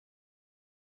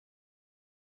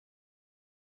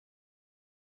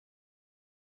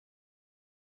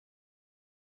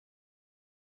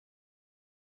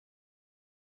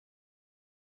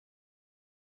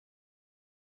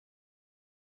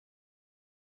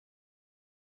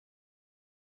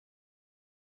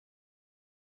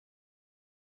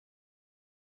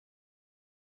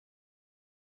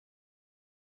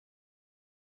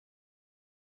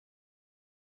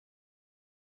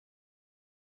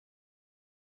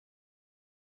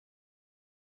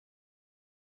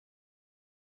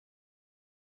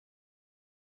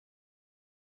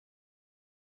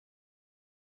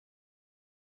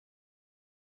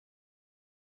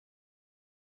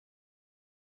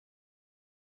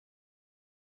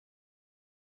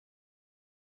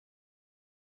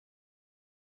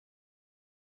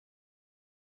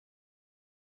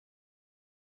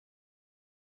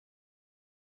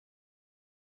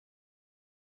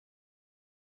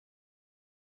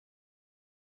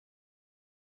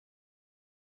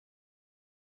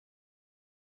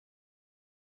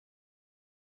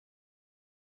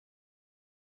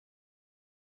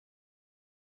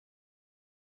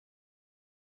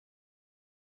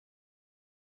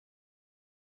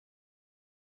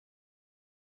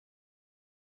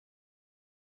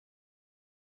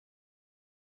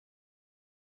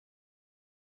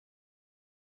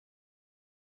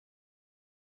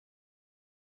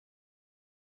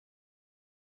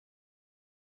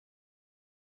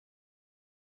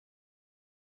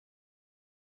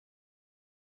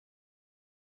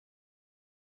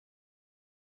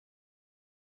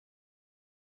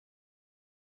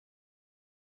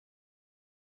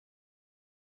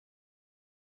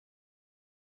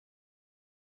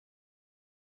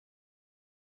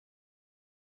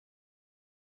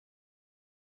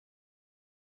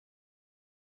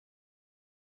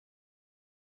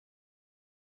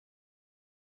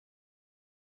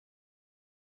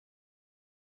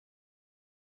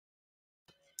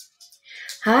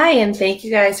Hi, and thank you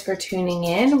guys for tuning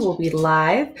in. We'll be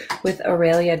live with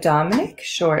Oralia Dominic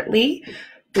shortly.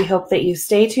 We hope that you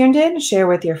stay tuned in, share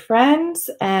with your friends,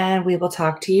 and we will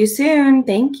talk to you soon.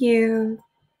 Thank you.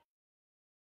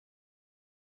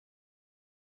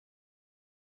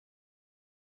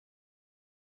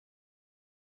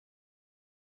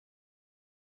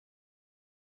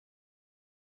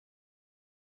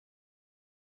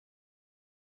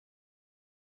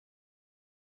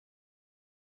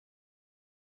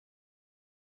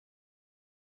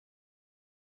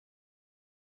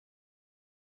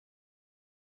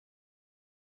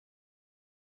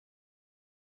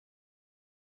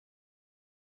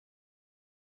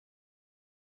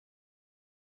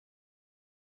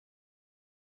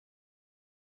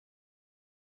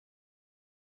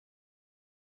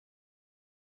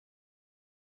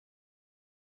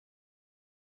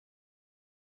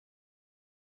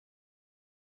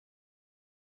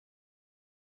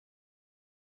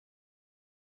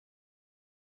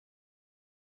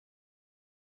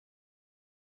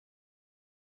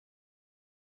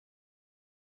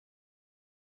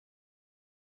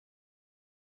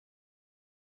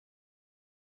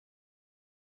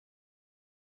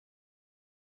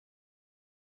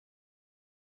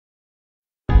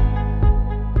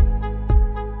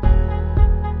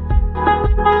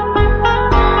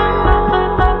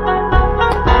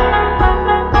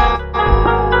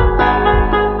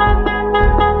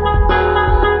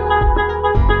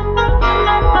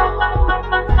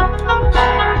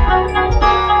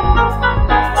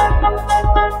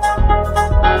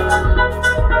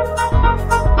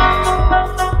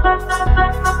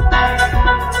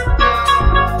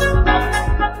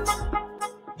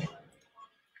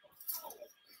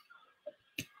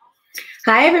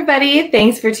 Hi, everybody.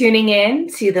 Thanks for tuning in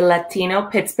to the Latino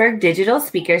Pittsburgh Digital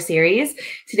Speaker Series.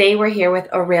 Today, we're here with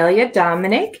Oralia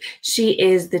Dominic. She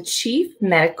is the Chief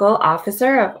Medical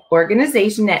Officer of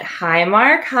Organization at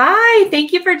Highmark. Hi,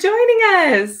 thank you for joining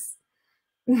us.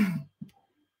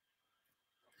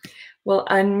 We'll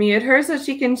unmute her so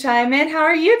she can chime in. How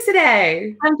are you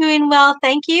today? I'm doing well,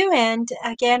 thank you. And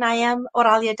again, I am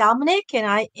Oralia Dominic, and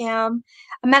I am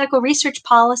a medical research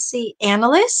policy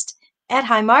analyst at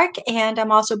Highmark, and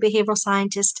I'm also a behavioral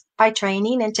scientist by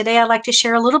training. And today I'd like to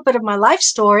share a little bit of my life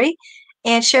story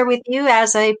and share with you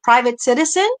as a private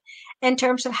citizen in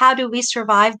terms of how do we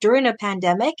survive during a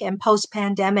pandemic and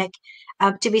post-pandemic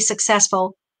to be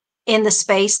successful in the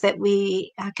space that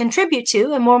we contribute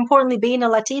to, and more importantly, being a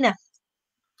Latina.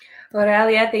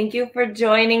 Oralia, thank you for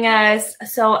joining us.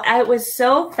 So it was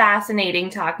so fascinating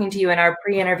talking to you in our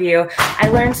pre-interview. I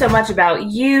learned so much about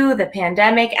you, the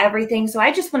pandemic, everything. So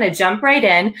I just want to jump right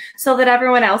in so that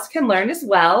everyone else can learn as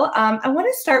well. I want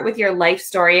to start with your life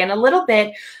story and a little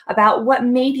bit about what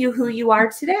made you who you are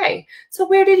today. So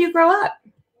where did you grow up?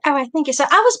 All right, thank you. So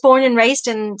I was born and raised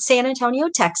in San Antonio,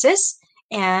 Texas,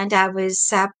 and I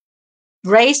was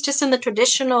raised just in the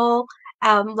traditional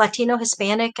Latino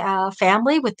Hispanic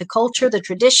family with the culture, the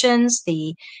traditions,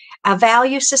 the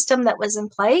value system that was in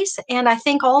place. And I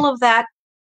think all of that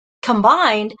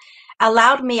combined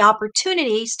allowed me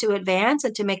opportunities to advance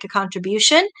and to make a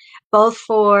contribution, both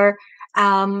for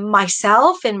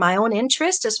myself and my own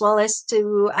interest, as well as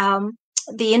to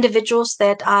the individuals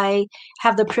that I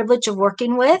have the privilege of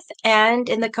working with and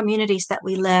in the communities that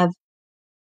we live.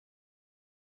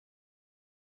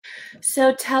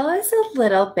 So tell us a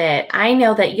little bit. I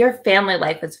know that your family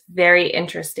life is very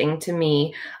interesting to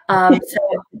me. So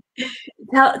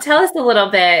tell us a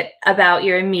little bit about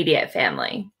your immediate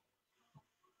family.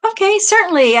 Okay,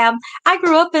 certainly. I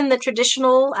grew up in the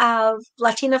traditional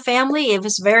Latina family. It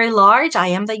was very large. I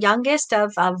am the youngest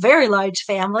of a very large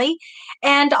family.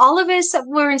 And all of us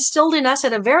were instilled in us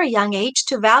at a very young age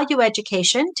to value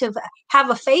education, to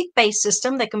have a faith-based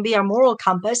system that can be our moral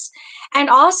compass, and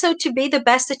also to be the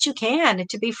best that you can, and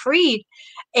to be freed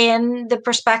in the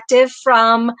perspective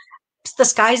from the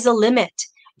sky's the limit.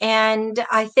 And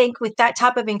I think with that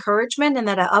type of encouragement and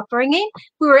that upbringing,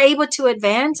 we were able to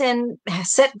advance and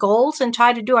set goals and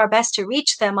try to do our best to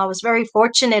reach them. I was very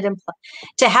fortunate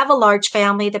to have a large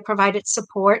family that provided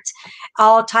support,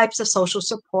 all types of social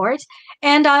support.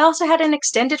 And I also had an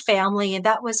extended family, and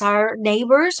that was our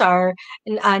neighbors, our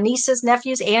nieces,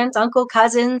 nephews, aunts, uncle,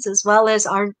 cousins, as well as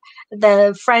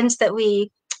the friends that we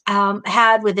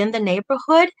had within the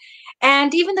neighborhood,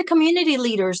 and even the community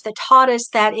leaders that taught us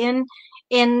that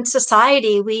in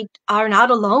society we are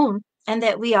not alone, and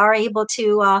that we are able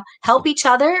to help each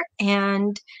other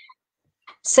and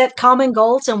set common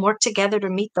goals and work together to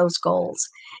meet those goals.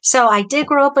 So I did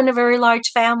grow up in a very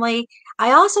large family.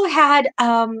 I also had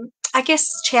I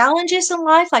guess challenges in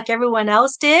life like everyone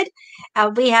else did.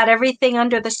 We had everything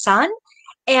under the sun.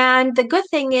 And the good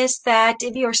thing is that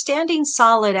if you're standing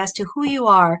solid as to who you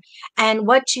are and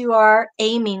what you are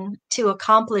aiming to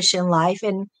accomplish in life,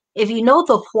 and if you know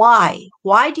the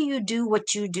why do you do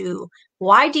what you do?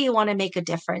 Why do you want to make a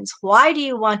difference? Why do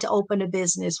you want to open a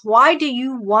business? Why do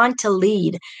you want to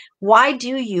lead? Why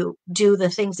do you do the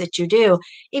things that you do?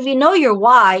 If you know your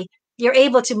why, you're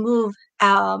able to move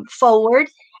forward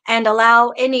and allow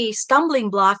any stumbling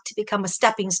block to become a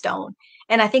stepping stone.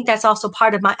 And I think that's also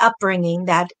part of my upbringing,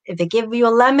 that if they give you a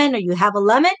lemon or you have a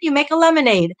lemon, you make a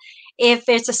lemonade. If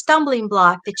it's a stumbling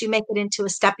block, that you make it into a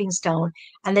stepping stone,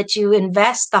 and that you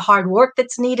invest the hard work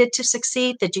that's needed to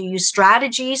succeed, that you use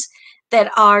strategies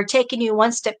that are taking you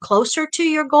one step closer to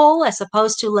your goal as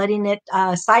opposed to letting it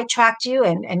sidetrack you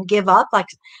and give up, like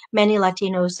many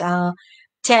Latinos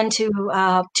tend to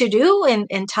do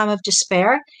in time of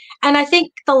despair. And I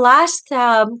think the last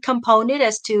component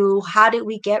as to how did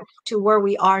we get to where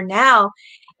we are now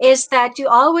is that you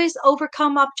always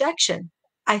overcome objection.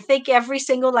 I think every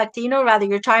single Latino, whether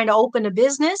you're trying to open a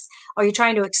business or you're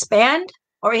trying to expand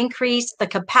or increase the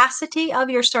capacity of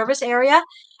your service area,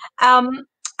 um,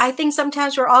 I think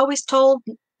sometimes we're always told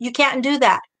you can't do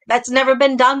that. That's never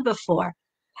been done before.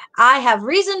 I have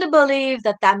reason to believe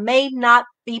that that may not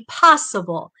be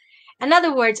possible. In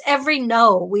other words, every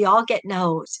no, we all get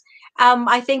no's.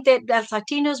 I think that as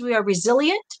Latinos, we are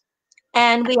resilient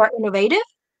and we are innovative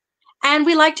and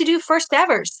we like to do first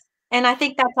evers. And I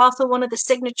think that's also one of the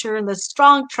signature and the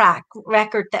strong track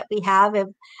record that we have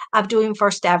of doing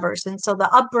first evers. And so the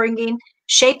upbringing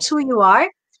shapes who you are,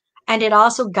 and it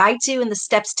also guides you in the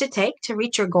steps to take to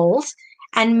reach your goals.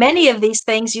 And many of these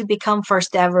things you become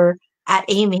first ever at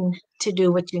aiming to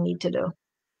do what you need to do.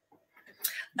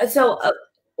 So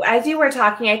as you were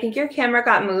talking, I think your camera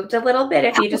got moved a little bit.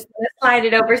 If you just want to slide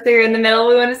it over so you're in the middle,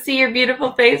 we want to see your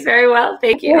beautiful face very well.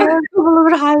 Thank you. Yeah, a little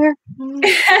bit higher.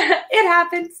 It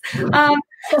happens.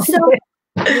 So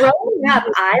growing up,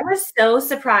 I was so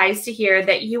surprised to hear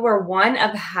that you were one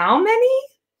of how many?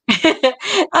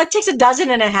 It takes a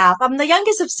dozen and a half. I'm the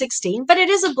youngest of 16, but it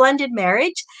is a blended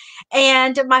marriage.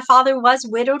 And my father was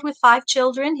widowed with 5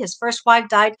 children. His first wife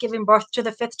died giving birth to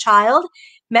the 5th child.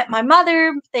 Met my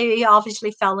mother. They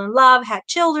obviously fell in love, had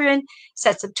children,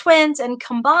 sets of twins, and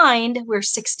combined, we're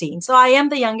 16. So I am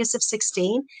the youngest of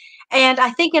 16. And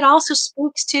I think it also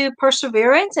speaks to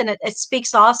perseverance, and it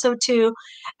speaks also to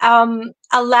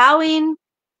allowing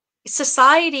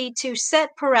society to set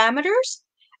parameters,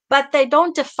 but they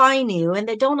don't define you and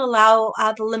they don't allow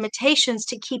the limitations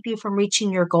to keep you from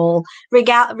reaching your goal,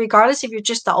 regardless if you're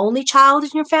just the only child in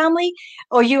your family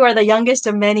or you are the youngest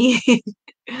of many.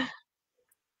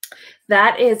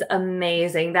 That is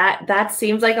amazing. That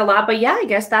seems like a lot, but yeah, I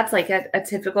guess that's like a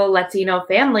typical Latino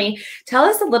family. Tell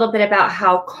us a little bit about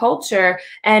how culture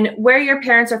and where your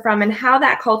parents are from and how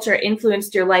that culture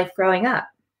influenced your life growing up.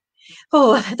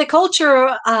 Oh, the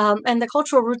culture and the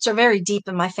cultural roots are very deep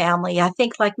in my family. I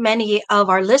think, like many of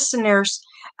our listeners,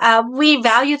 we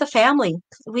value the family.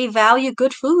 We value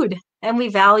good food and we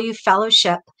value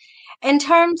fellowship. In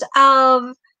terms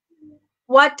of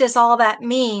what does all that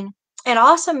mean? It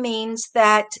also means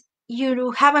that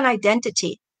you have an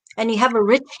identity and you have a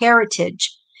rich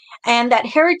heritage, and that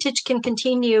heritage can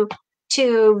continue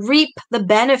to reap the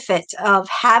benefit of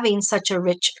having such a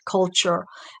rich culture.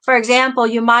 For example,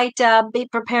 you might be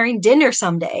preparing dinner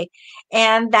someday,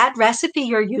 and that recipe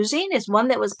you're using is one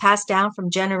that was passed down from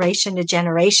generation to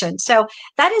generation. So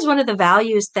that is one of the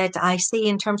values that I see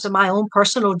in terms of my own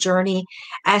personal journey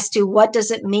as to what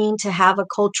does it mean to have a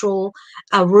cultural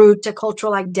root, a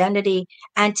cultural identity,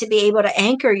 and to be able to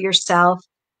anchor yourself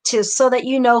to so that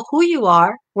you know who you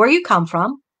are, where you come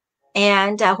from,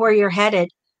 and where you're headed.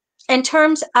 In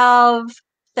terms of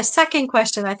the second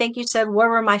question, I think you said, where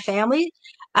were my family?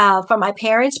 From my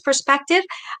parents' perspective,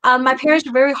 my parents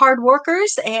were very hard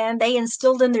workers and they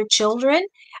instilled in their children,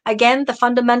 again, the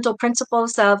fundamental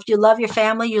principles of you love your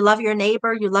family, you love your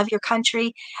neighbor, you love your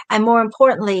country, and more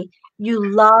importantly, you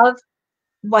love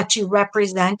what you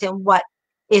represent and what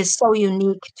is so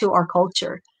unique to our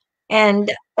culture.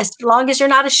 And as long as you're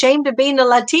not ashamed of being a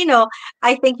Latino,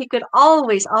 I think you could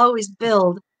always, always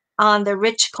build on the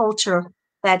rich culture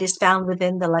that is found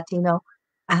within the Latino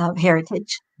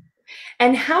heritage.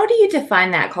 And how do you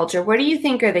define that culture? What do you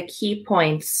think are the key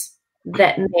points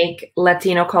that make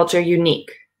Latino culture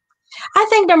unique? I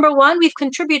think number one, we've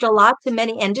contributed a lot to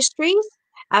many industries.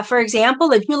 For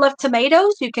example, if you love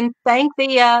tomatoes, you can thank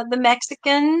the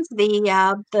Mexicans,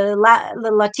 the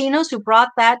Latinos who brought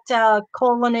that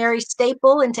culinary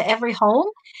staple into every home.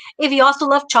 If you also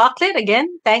love chocolate, again,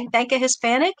 thank a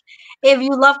Hispanic. If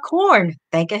you love corn,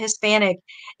 thank a Hispanic.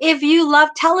 If you love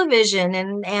television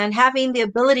and having the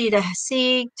ability to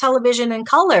see television in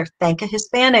color, thank a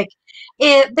Hispanic.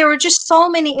 There were just so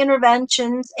many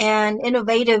interventions and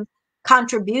innovative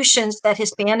contributions that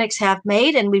Hispanics have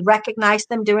made, and we recognize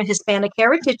them during Hispanic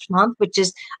Heritage Month, which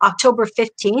is October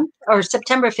 15th or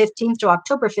September 15th to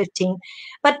October 15th.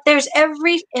 But there's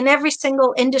in every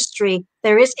single industry,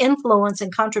 there is influence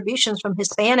and contributions from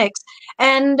Hispanics,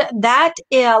 and that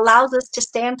allows us to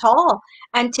stand tall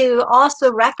and to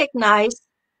also recognize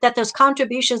that those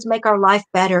contributions make our life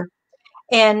better.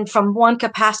 And from one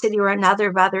capacity or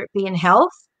another, whether it be in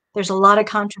health, there's a lot of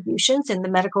contributions in the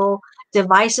medical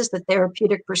devices, the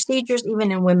therapeutic procedures,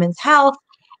 even in women's health,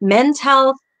 men's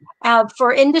health.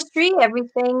 For industry,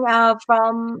 everything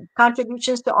from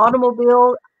contributions to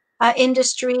automobile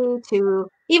industry to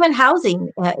even housing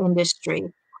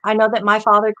industry. I know that my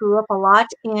father grew up a lot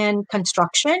in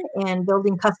construction and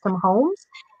building custom homes.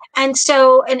 And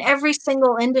so in every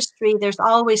single industry, there's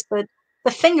always the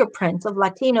fingerprints of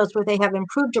Latinos where they have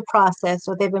improved a process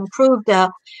or they've improved a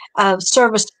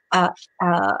service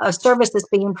that's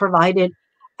being provided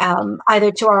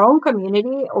either to our own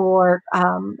community or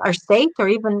our state or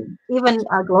even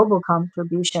a global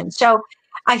contribution. So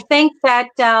I think that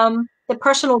the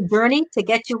personal journey to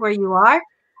get you where you are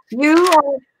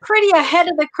pretty ahead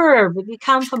of the curve if you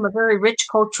come from a very rich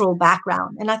cultural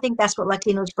background. And I think that's what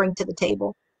Latinos bring to the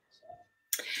table.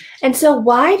 And so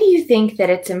why do you think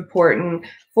that it's important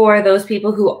for those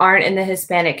people who aren't in the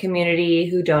Hispanic community,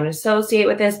 who don't associate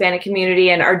with the Hispanic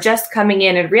community and are just coming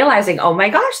in and realizing, oh my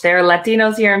gosh, there are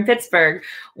Latinos here in Pittsburgh?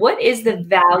 What is the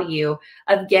value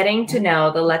of getting to know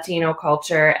the Latino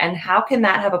culture, and how can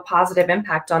that have a positive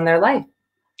impact on their life?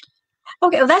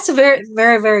 Okay, well, that's a very,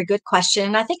 very, very good question.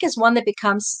 And I think it's one that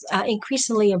becomes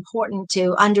increasingly important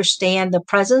to understand the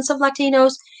presence of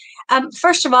Latinos.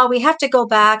 First of all, we have to go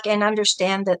back and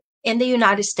understand that in the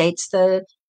United States, the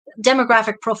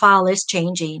demographic profile is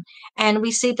changing. And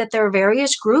we see that there are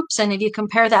various groups. And if you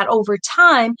compare that over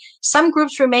time, some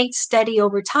groups remain steady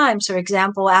over time. So, for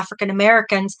example, African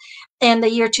Americans in the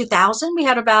year 2000, we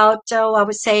had about, I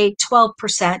would say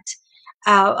 12%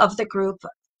 of the group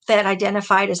that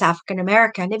identified as African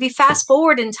American. If you fast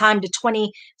forward in time to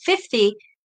 2050,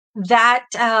 that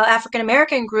African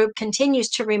American group continues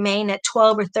to remain at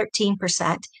 12 or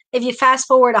 13%. If you fast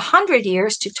forward 100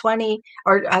 years to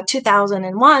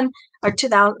 2001 or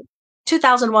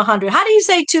 2100, how do you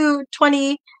say to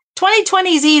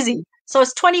 2020 is easy. So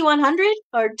it's 2100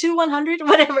 or 2100,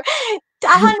 whatever.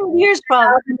 100 years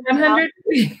from 100.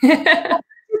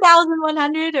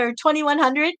 2100 or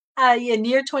 2100. In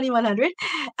year 2100,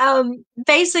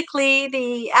 basically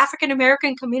the African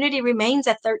American community remains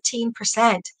at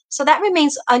 13%. So that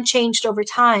remains unchanged over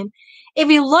time. If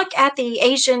you look at the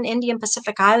Asian Indian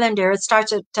Pacific Islander, it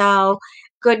starts at, I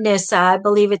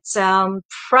believe it's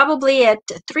probably at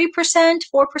 3%,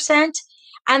 4%.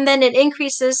 And then it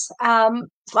increases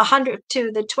 100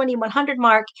 to the 2100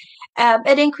 mark.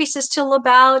 It increases till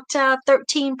about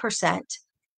 13%.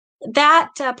 That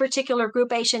particular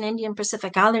group, Asian Indian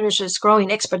Pacific Islanders, is growing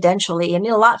exponentially and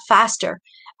a lot faster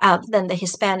than the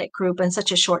Hispanic group in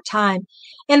such a short time.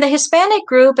 In the Hispanic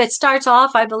group, it starts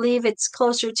off, I believe it's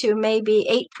closer to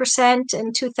maybe 8%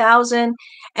 in 2000.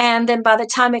 And then by the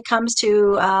time it comes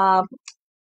to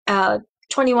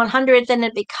 2100, then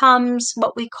it becomes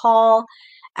what we call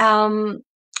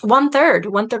one third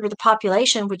of the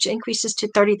population, which increases to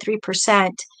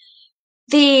 33%.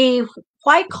 The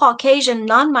white Caucasian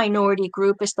non-minority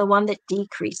group is the one that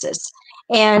decreases,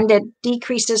 and it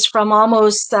decreases from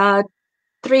almost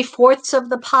 3/4 of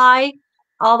the pie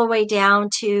all the way down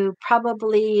to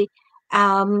probably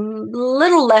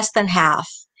little less than half.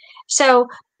 So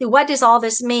what does all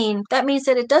this mean? That means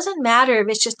that it doesn't matter if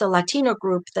it's just a Latino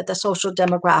group that the social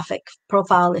demographic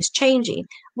profile is changing.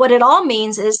 What it all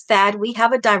means is that we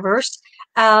have a diverse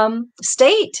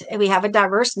state, and we have a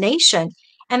diverse nation.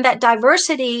 And that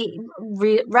diversity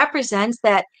represents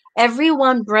that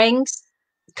everyone brings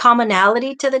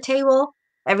commonality to the table.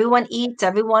 Everyone eats,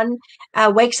 everyone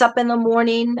wakes up in the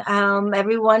morning.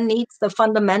 Everyone needs the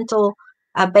fundamental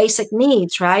basic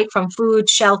needs, right? From food,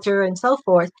 shelter, and so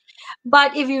forth.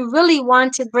 But if you really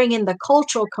want to bring in the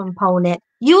cultural component,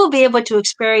 you will be able to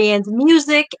experience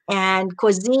music and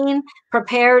cuisine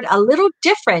prepared a little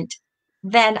different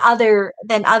than other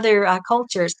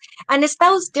cultures. And it's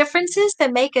those differences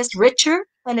that make us richer,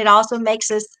 and it also makes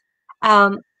us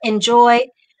enjoy,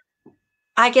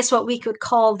 I guess, what we could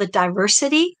call the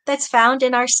diversity that's found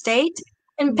in our state.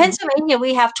 In Pennsylvania,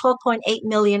 we have 12.8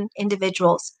 million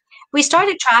individuals. We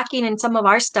started tracking in some of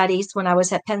our studies when I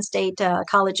was at Penn State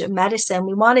College of Medicine.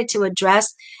 We wanted to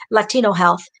address Latino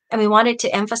health, and we wanted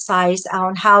to emphasize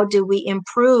on how do we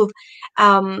improve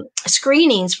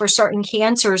screenings for certain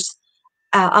cancers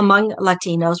among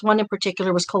Latinos. One in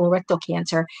particular was colorectal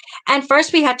cancer. And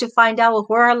first we had to find out, well,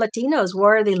 where are Latinos?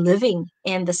 Where are they living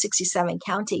in the 67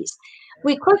 counties?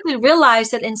 We quickly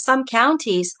realized that in some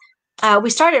counties, we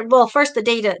started, well, first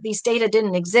these data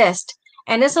didn't exist.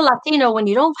 And as a Latino, when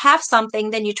you don't have something,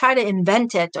 then you try to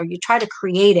invent it or you try to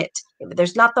create it. If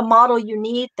there's not the model you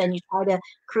need, then you try to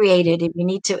create it if you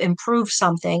need to improve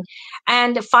something.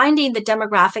 And finding the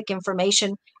demographic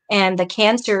information and the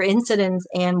cancer incidence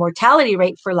and mortality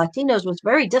rate for Latinos was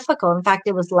very difficult. In fact,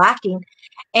 it was lacking.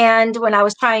 And when I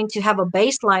was trying to have a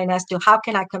baseline as to how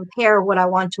can I compare what I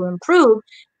want to improve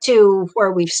to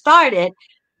where we've started,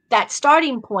 that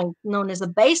starting point known as a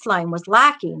baseline was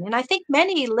lacking. And I think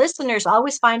many listeners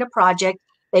always find a project,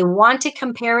 they want to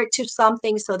compare it to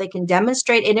something so they can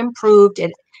demonstrate it improved,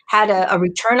 it had a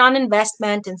return on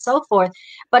investment and so forth.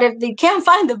 But if they can't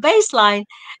find the baseline,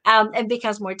 it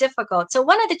becomes more difficult. So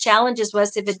one of the challenges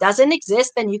was if it doesn't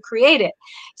exist, then you create it.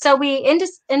 So we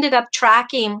ended up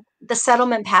tracking the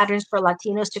settlement patterns for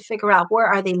Latinos to figure out where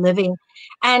are they living.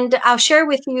 And I'll share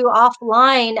with you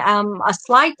offline a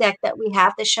slide deck that we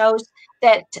have that shows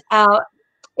that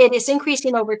it is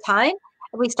increasing over time.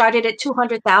 We started at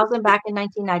 200,000 back in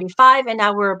 1995, and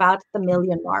now we're about the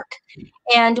million mark.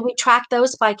 And we track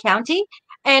those by county.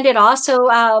 And it also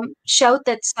showed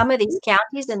that some of these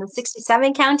counties, in the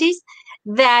 67 counties,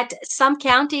 that some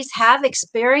counties have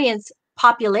experienced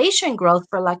population growth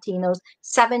for Latinos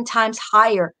 7 times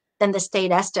higher than the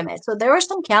state estimate. So there are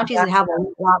some counties that have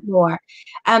a lot more.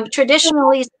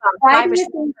 Traditionally, why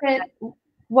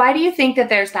do you think that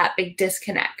there's that big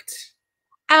disconnect?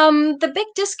 The big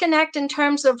disconnect in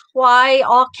terms of why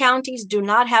all counties do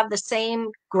not have the same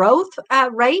growth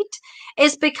rate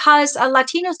is because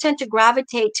Latinos tend to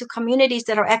gravitate to communities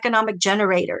that are economic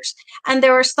generators. And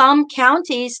there are some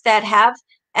counties that have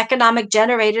economic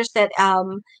generators that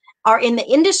are in the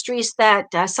industries that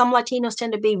some Latinos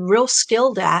tend to be real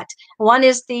skilled at. One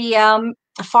is the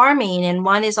farming, and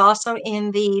one is also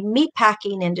in the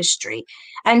meatpacking industry.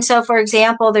 And so, for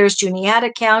example, there's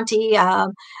Juniata County,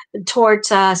 towards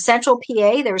central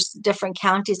PA, there's different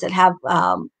counties that have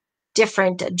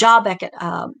different job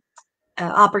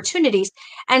opportunities.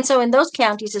 And so in those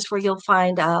counties is where you'll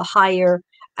find higher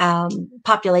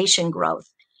population growth.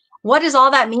 What does all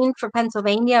that mean for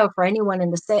Pennsylvania or for anyone in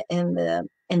the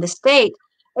state?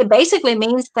 It basically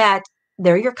means that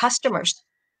they're your customers.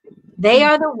 They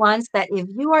are the ones that if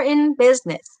you are in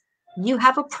business, you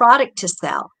have a product to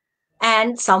sell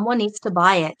and someone needs to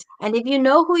buy it. And if you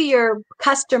know who your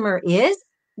customer is,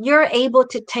 you're able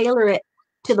to tailor it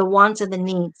to the wants and the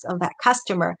needs of that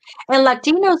customer. And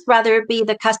Latinos, rather it be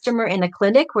the customer in a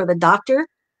clinic where the doctor,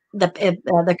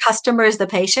 the customer is the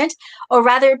patient, or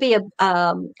rather it be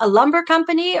a lumber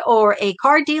company or a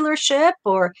car dealership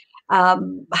or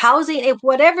housing, if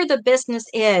whatever the business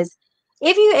is,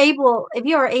 if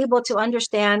you are able to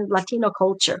understand Latino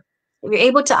culture, if you're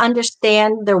able to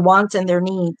understand their wants and their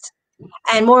needs,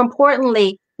 and more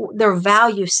importantly, their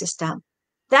value system,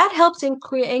 that helps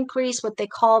increase what they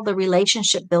call the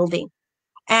relationship building.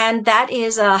 And that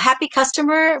is a happy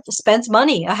customer spends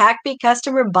money. A happy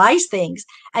customer buys things.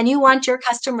 And you want your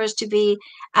customers to be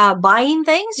buying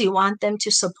things. You want them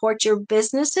to support your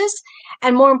businesses.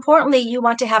 And more importantly, you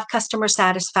want to have customer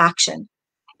satisfaction.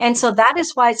 And so that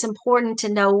is why it's important to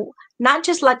know not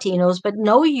just Latinos, but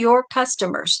know your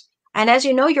customers. And as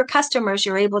you know your customers,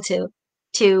 you're able to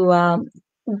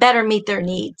better meet their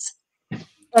needs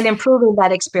and improving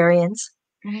that experience.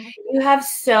 You have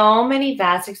so many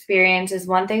vast experiences.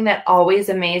 One thing that always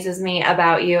amazes me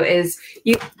about you is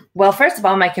well, first of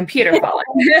all, my computer falling.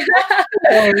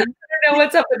 I don't know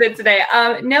what's up with it today.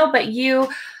 No, but you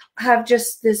have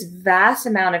just this vast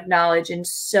amount of knowledge in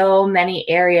so many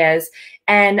areas.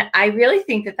 And I really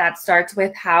think that starts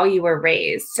with how you were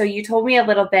raised. So you told me a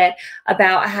little bit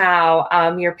about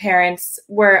how your parents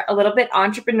were a little bit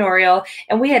entrepreneurial,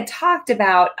 and we had talked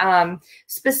about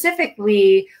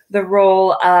specifically the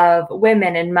role of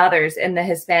women and mothers in the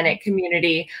Hispanic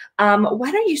community.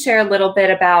 Why don't you share a little bit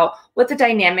about what the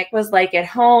dynamic was like at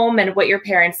home and what your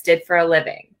parents did for a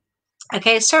living?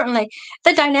 Okay, certainly.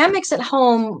 The dynamics at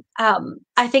home,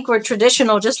 I think were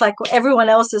traditional, just like everyone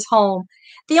else's home.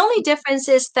 The only difference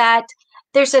is that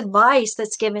there's advice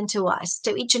that's given to us,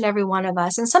 to each and every one of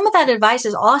us. And some of that advice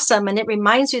is awesome. And it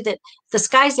reminds you that the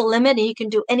sky's the limit and you can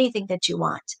do anything that you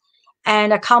want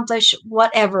and accomplish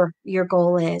whatever your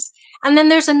goal is. And then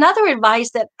there's another advice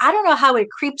that I don't know how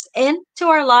it creeps into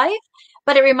our life,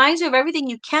 but it reminds you of everything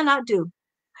you cannot do.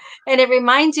 And it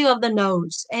reminds you of the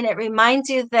no's. And it reminds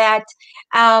you that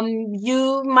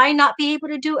you might not be able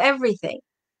to do everything.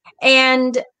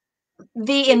 And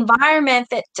the environment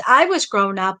that I was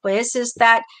grown up with is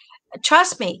that,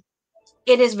 trust me,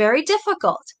 it is very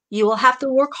difficult. You will have to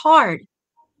work hard.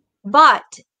 But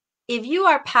if you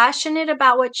are passionate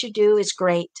about what you do, it's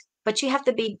great. But you have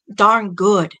to be darn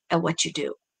good at what you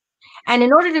do. And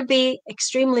in order to be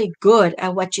extremely good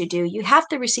at what you do, you have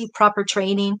to receive proper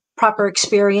training, proper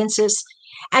experiences,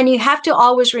 and you have to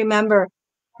always remember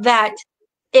that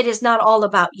it is not all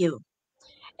about you,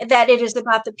 that it is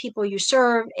about the people you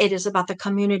serve, it is about the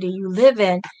community you live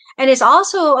in, and it's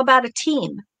also about a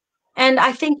team. And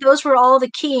I think those were all the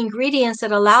key ingredients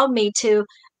that allowed me to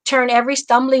turn every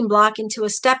stumbling block into a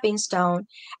stepping stone.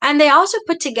 And they also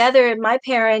put together, my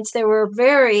parents, they were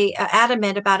very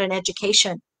adamant about an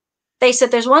education. They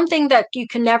said there's one thing that you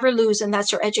can never lose, and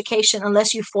that's your education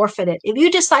unless you forfeit it. If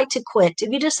you decide to quit,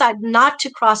 if you decide not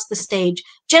to cross the stage,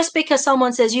 just because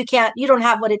someone says you can't, you don't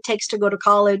have what it takes to go to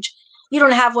college, you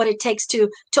don't have what it takes to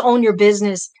own your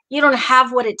business, you don't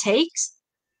have what it takes.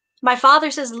 My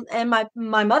father says, and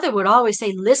my mother would always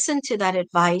say, listen to that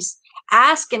advice,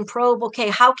 ask and probe, okay,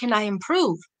 how can I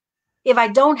improve? If I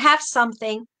don't have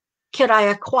something, could I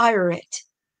acquire it?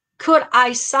 Could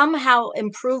I somehow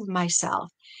improve myself?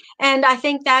 And I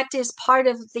think that is part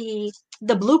of the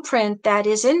blueprint that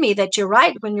is in me, that you're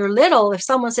right. When you're little, if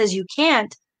someone says you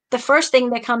can't, the first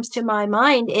thing that comes to my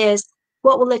mind is,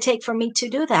 what will it take for me to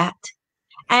do that?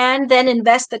 And then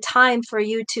invest the time for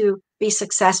you to be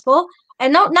successful.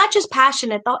 And not just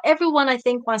passionate, though everyone, I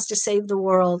think, wants to save the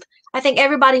world. I think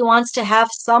everybody wants to have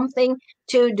something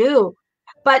to do.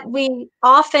 But we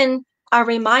often are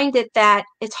reminded that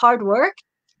it's hard work,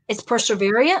 it's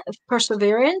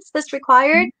perseverance that's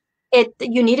required.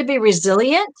 You need to be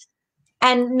resilient,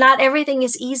 and not everything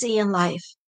is easy in life.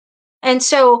 And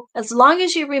so as long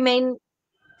as you remain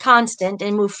constant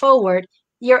and move forward,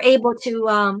 you're able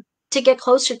to get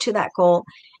closer to that goal.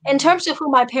 In terms of who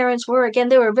my parents were, again,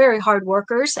 they were very hard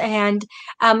workers, and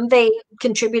they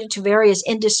contributed to various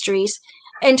industries.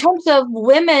 In terms of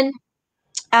women,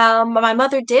 my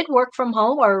mother did work from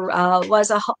home, or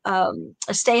was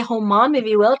a stay-home mom, if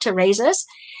you will, to raise us.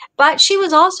 But she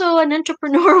was also an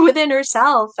entrepreneur within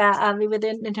herself,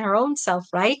 within in her own self,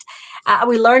 right?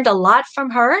 We learned a lot from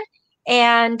her.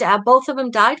 And both of them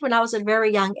died when I was a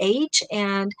very young age.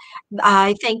 And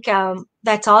I think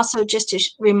that's also just to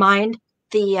remind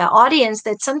the audience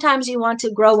that sometimes you want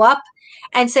to grow up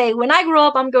and say, when I grow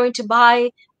up, I'm going to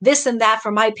buy this and that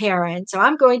for my parents, or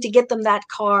I'm going to get them that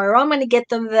car, or I'm going to get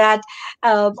them that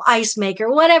ice maker,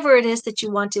 whatever it is that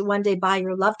you want to one day buy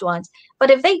your loved ones.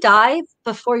 But if they die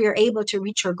before you're able to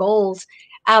reach your goals,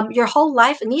 your whole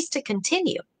life needs to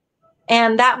continue.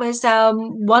 And that was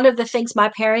one of the things my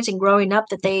parents, and growing up,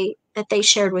 that they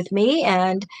shared with me,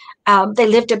 and they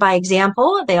lived it by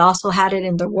example. They also had it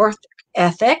in their work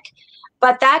ethic.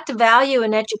 But that value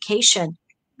in education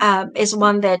is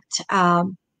one that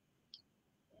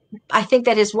I think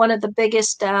that is one of the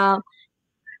biggest block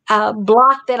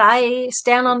that I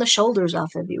stand on the shoulders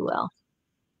of, if you will.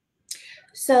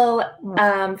 So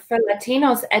for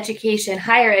Latinos, education,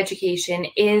 higher education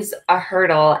is a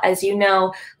hurdle. As you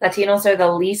know, Latinos are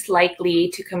the least likely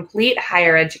to complete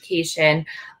higher education.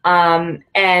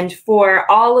 And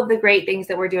for all of the great things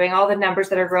that we're doing, all the numbers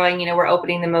that are growing, you know, we're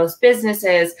opening the most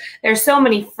businesses. There's so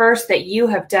many firsts that you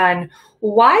have done.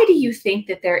 Why do you think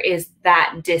that there is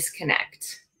that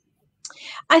disconnect?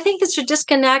 I think it's a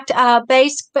disconnect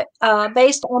based on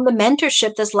the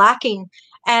mentorship that's lacking,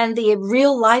 and the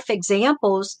real life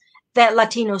examples that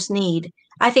Latinos need.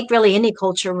 I think really any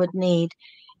culture would need.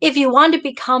 If you want to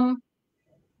become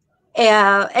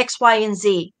X, Y, and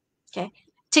Z, okay,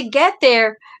 to get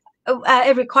there,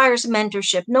 it requires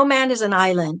mentorship. No man is an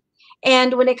island.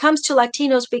 And when it comes to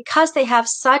Latinos, because they have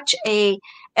such a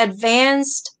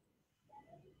advanced,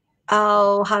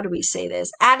 how do we say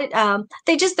this?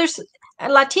 There's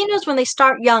Latinos, when they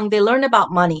start young, they learn about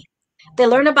money. They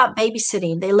learn about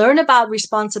babysitting. They learn about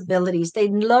responsibilities. They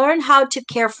learn how to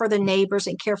care for their neighbors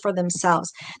and care for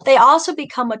themselves. They also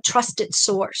become a trusted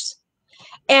source.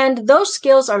 And those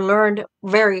skills are learned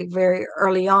very, very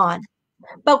early on.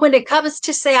 But when it comes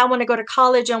to say, I want to go to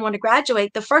college, I want to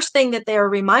graduate, the first thing that they're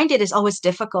reminded is, oh, it's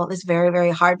difficult. It's very,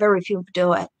 very hard. Very few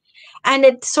do it. And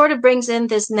it sort of brings in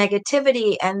this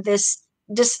negativity and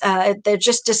they're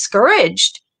just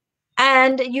discouraged.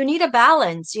 And you need a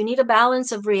balance. You need a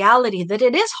balance of reality that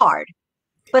it is hard.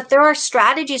 But there are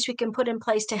strategies we can put in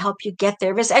place to help you get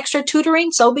there. If it's extra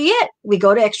tutoring, so be it. We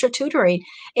go to extra tutoring.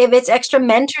 If it's extra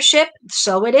mentorship,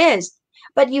 so it is.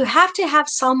 but you have to have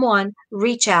someone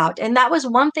reach out. And that was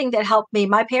one thing that helped me.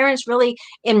 My parents really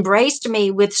embraced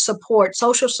me with support,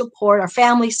 social support or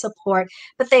family support,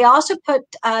 but they also put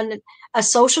a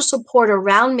social support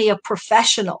around me of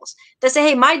professionals that say,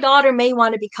 hey, my daughter may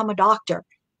want to become a doctor.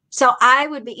 So I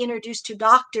would be introduced to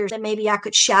doctors that maybe I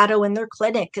could shadow in their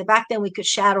clinic. Back then we could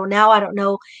shadow. Now I don't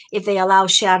know if they allow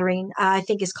shadowing. I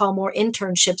think it's called more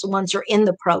internships once you're in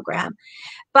the program.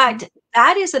 But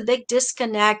that is a big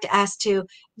disconnect as to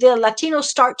the Latinos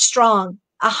start strong.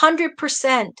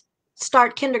 100%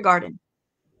 start kindergarten.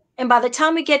 And by the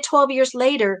time we get 12 years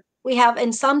later, we have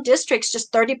in some districts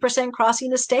just 30% crossing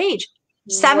the stage.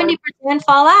 70%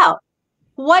 fall out.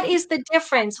 What is the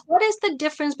difference? What is the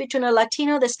difference between a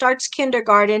Latino that starts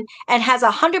kindergarten and has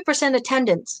 100%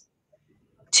 attendance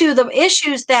to the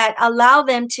issues that allow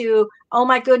them to, oh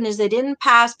my goodness, they didn't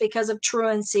pass because of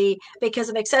truancy, because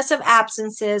of excessive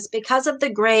absences, because of the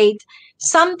grades.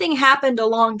 Something happened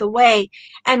along the way.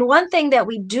 And one thing that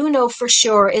we do know for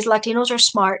sure is Latinos are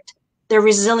smart. They're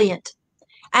resilient.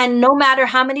 And no matter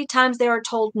how many times they are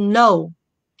told no,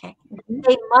 okay,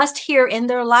 they must hear in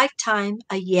their lifetime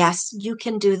a yes, you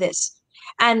can do this.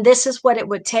 And this is what it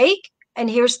would take. And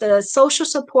here's the social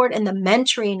support and the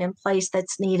mentoring in place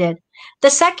that's needed. The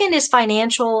second is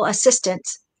financial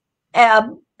assistance.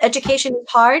 Education is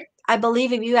hard. I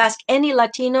believe if you ask any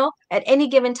Latino at any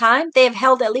given time, they have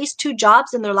held at least 2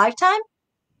 jobs in their lifetime.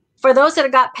 For those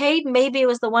that got paid, maybe it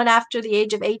was the one after the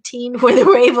age of 18 where they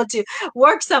were able to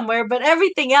work somewhere. But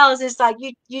everything else is like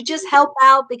you just help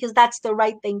out because that's the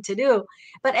right thing to do.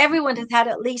 But everyone has had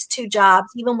at least 2 jobs,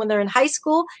 even when they're in high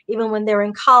school, even when they're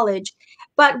in college.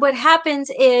 But what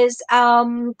happens is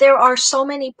there are so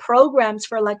many programs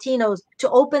for Latinos to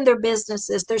open their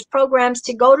businesses. There's programs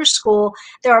to go to school.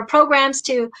 There are programs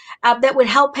to that would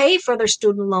help pay for their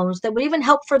student loans, that would even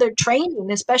help for their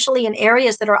training, especially in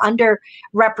areas that are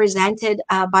underrepresented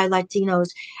by Latinos.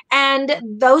 And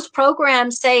those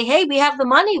programs say, hey, we have the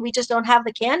money, we just don't have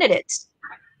the candidates.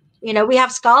 You know, we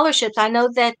have scholarships. I know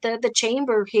that the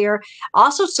chamber here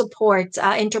also supports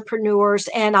entrepreneurs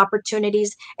and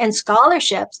opportunities and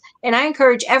scholarships. And I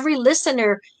encourage every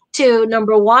listener to,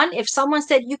 number one, if someone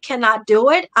said you cannot do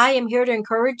it, I am here to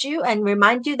encourage you and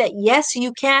remind you that, yes,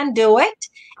 you can do it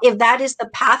if that is the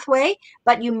pathway.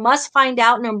 But you must find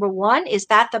out, number one, is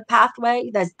that the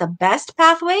pathway that's the best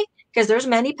pathway? Because there's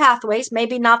many pathways,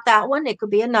 maybe not that one. It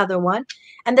could be another one.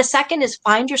 And the second is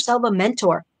find yourself a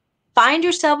mentor. Find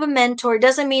yourself a mentor. It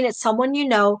doesn't mean it's someone you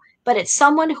know, but it's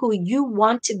someone who you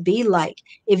want to be like.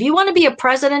 If you want to be a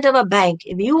president of a bank,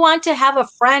 if you want to have a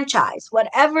franchise,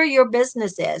 whatever your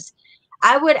business is,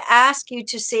 I would ask you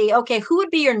to see, okay, who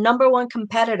would be your number one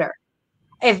competitor?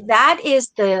 If that is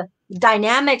the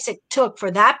dynamics it took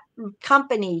for that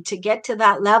company to get to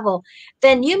that level,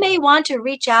 then you may want to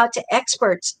reach out to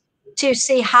experts to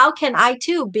see how can I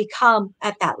too become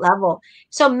at that level.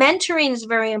 So mentoring is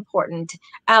very important.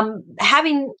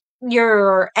 Having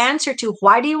your answer to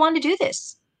why do you want to do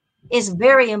this is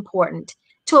very important.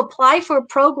 To apply for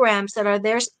programs that are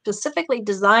there specifically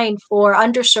designed for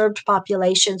underserved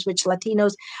populations, which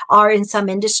Latinos are in some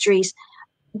industries,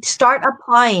 start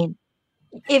applying.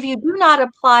 If you do not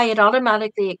apply, it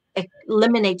automatically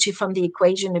eliminates you from the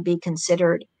equation to be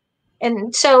considered.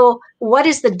 And so what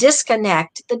is the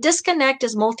disconnect? The disconnect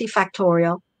is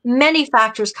multifactorial. Many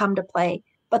factors come to play,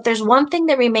 but there's one thing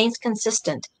that remains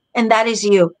consistent, and that is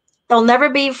you. There'll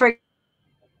never be, for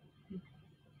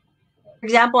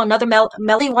example, another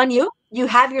Melly one you. You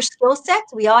have your skill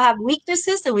sets. We all have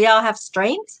weaknesses and we all have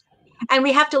strengths. And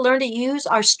we have to learn to use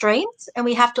our strengths, and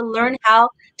we have to learn how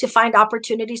to find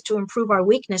opportunities to improve our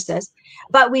weaknesses.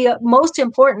 But most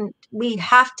important, we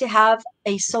have to have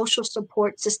a social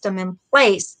support system in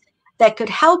place that could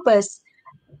help us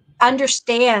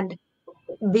understand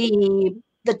the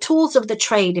tools of the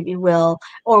trade, if you will,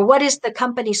 or what is the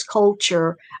company's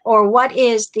culture, or what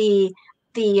is the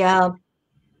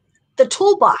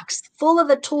toolbox full of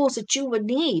the tools that you would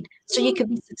need so you can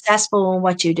be successful in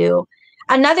what you do.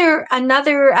 Another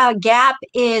gap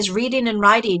is reading and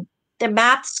writing, the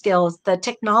math skills, the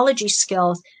technology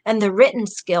skills, and the written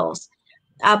skills.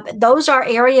 Those are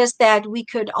areas that we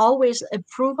could always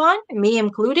improve on, me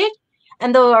included.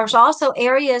 And there's also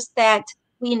areas that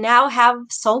we now have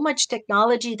so much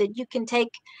technology that you can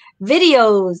take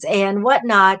videos and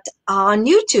whatnot on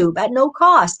YouTube at no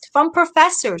cost from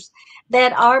professors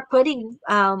that are putting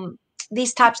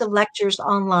these types of lectures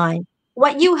online.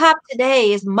 What you have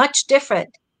today is much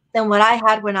different than what I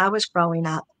had when I was growing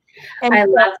up. And I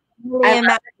love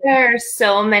there are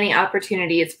so many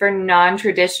opportunities for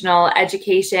non-traditional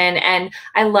education. And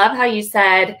I love how you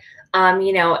said,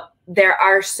 you know, there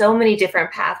are so many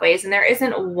different pathways, and there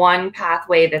isn't one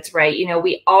pathway that's right.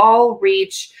 We all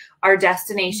reach our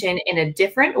destination in a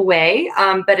different way,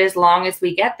 but as long as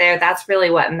we get there, that's really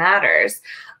what matters.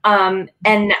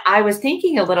 And I was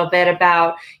thinking a little bit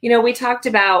about, we talked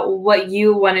about what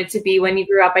you wanted to be when you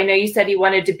grew up. I know you said you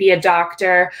wanted to be a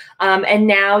doctor, and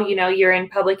now, you're in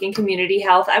public and community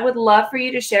health. I would love for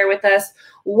you to share with us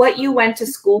what you went to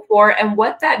school for and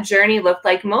what that journey looked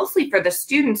like, mostly for the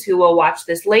students who will watch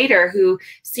this later, who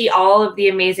see all of the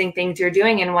amazing things you're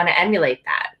doing and want to emulate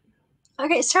that.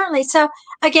 Okay, certainly. So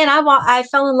again, I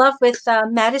fell in love with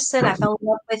medicine. I fell in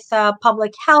love with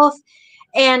public health,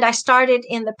 and I started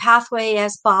in the pathway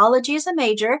as biology as a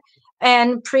major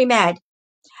and pre-med.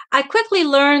 I quickly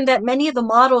learned that many of the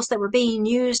models that were being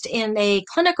used in a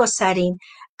clinical setting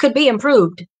could be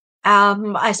improved,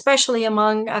 especially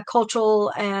among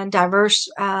cultural and diverse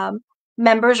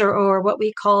members, or what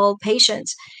we call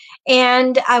patients.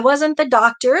 And I wasn't the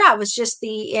doctor. I was just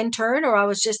the intern, or I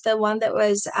was just the one that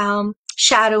was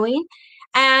shadowing.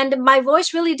 And my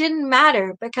voice really didn't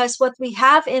matter, because what we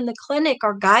have in the clinic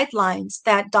are guidelines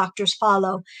that doctors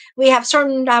follow. We have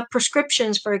certain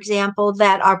prescriptions, for example,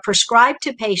 that are prescribed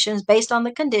to patients based on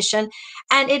the condition,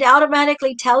 and it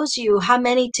automatically tells you how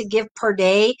many to give per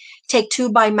day. Take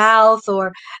 2 by mouth,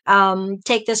 or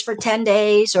take this for 10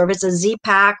 days, or if it's a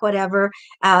Z-Pack, whatever,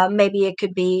 maybe it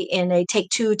could be in a take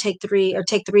 2, take 3, or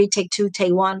take 3, take 2,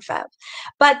 take 1 fab.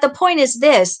 But the point is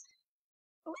this: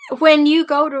 when you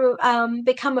go to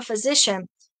become a physician,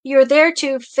 you're there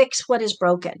to fix what is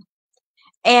broken.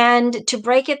 And to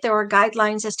break it, there are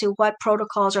guidelines as to what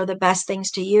protocols are the best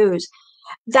things to use.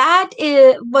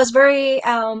 Was very,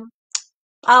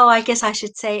 I guess I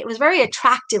should say, it was very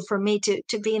attractive for me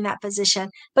to be in that position.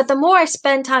 But the more I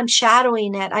spent time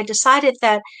shadowing it, I decided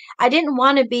that I didn't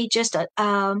want to be just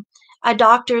a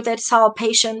doctor that saw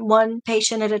one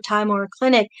patient at a time, or a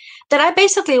clinic. That I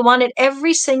basically wanted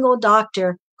every single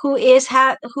doctor who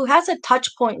has a touch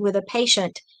point with a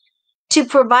patient to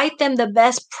provide them the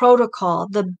best protocol,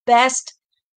 the best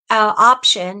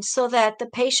option, so that the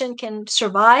patient can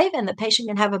survive and the patient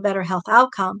can have a better health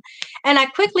outcome. And I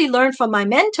quickly learned from my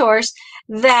mentors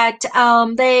that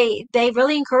they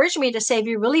really encouraged me to say, if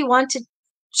you really want to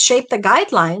shape the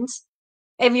guidelines,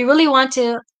 if you really want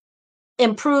to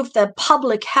improve the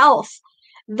public health,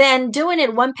 then doing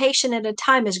it one patient at a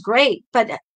time is great, but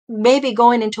maybe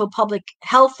going into a public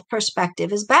health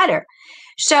perspective is better.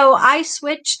 So I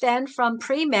switched then from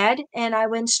pre-med, and I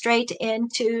went straight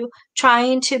into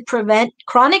trying to prevent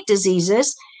chronic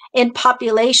diseases in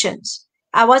populations.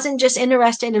 I wasn't just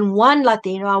interested in one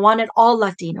Latino. I wanted all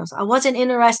Latinos. I wasn't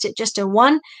interested just in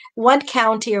one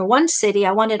county or one city.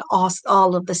 I wanted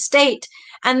all of the state.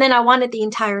 And then I wanted the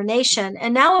entire nation.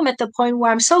 And now I'm at the point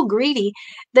where I'm so greedy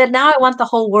that now I want the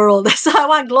whole world. So I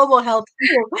want global health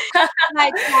too.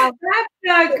 Like, that's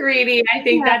not greedy. I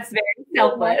think that's very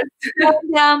selfless.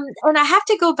 And I have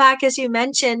to go back, as you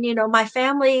mentioned, my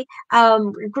family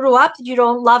grew up, you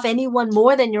don't love anyone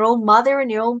more than your own mother and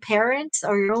your own parents,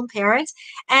 or your own parents.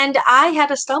 And I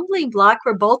had a stumbling block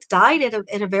where both died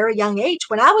at a very young age,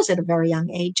 when I was at a very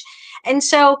young age. And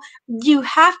so you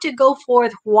have to go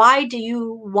forth. Why do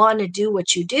you want to do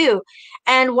what you do?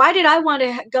 And why did I want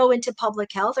to go into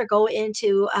public health, or go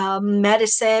into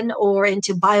medicine, or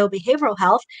into biobehavioral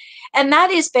health? And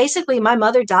that is basically, my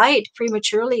mother died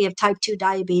prematurely of type 2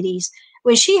 diabetes.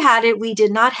 When she had it, we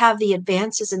did not have the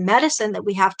advances in medicine that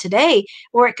we have today,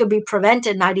 where it could be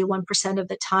prevented 91% of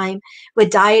the time with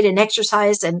diet and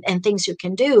exercise and things you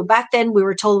can do. Back then, we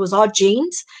were told it was all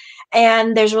genes,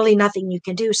 and there's really nothing you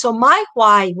can do. So my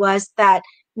why was that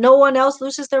no one else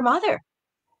loses their mother,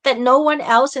 that no one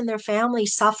else in their family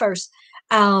suffers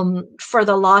for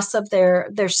the loss of their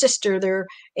sister.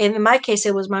 In my case,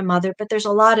 it was my mother, but there's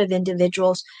a lot of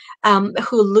individuals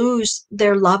who lose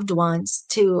their loved ones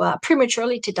to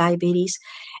prematurely to diabetes.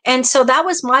 And so that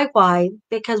was my why,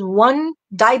 because one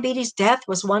diabetes death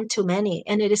was one too many,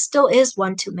 and still is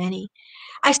one too many.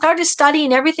 I started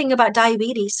studying everything about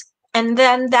diabetes, and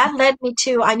then that led me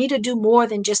to, I need to do more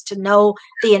than just to know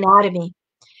the anatomy.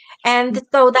 And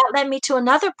so that led me to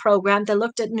another program that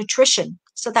looked at nutrition.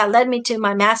 So that led me to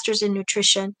my master's in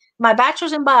nutrition, my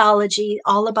bachelor's in biology,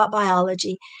 all about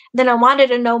biology. Then I wanted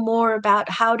to know more about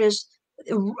how does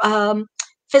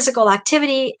physical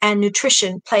activity and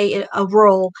nutrition play a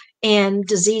role in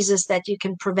diseases that you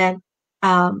can prevent.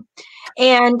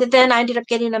 And then I ended up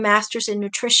getting a master's in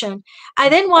nutrition. I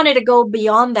then wanted to go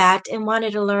beyond that and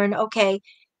wanted to learn, okay,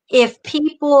 if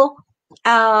people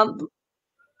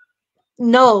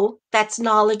know, that's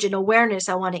knowledge and awareness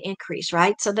I want to increase,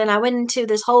 right? So then I went into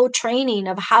this whole training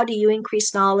of how do you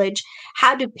increase knowledge?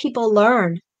 How do people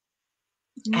learn?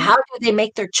 How do they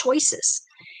make their choices?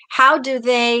 How do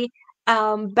they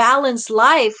balance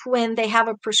life when they have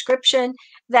a prescription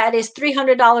that is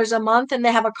 $300 a month and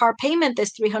they have a car payment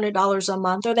that's $300 a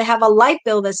month, or they have a light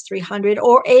bill that's 300,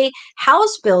 or a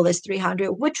house bill that's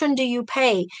 300? Which one do you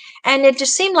pay? And it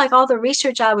just seemed like all the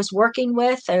research I was working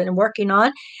with and working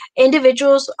on,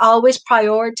 individuals always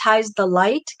prioritize the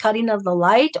light, cutting of the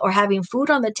light, or having food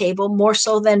on the table more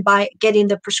so than by getting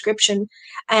the prescription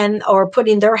and or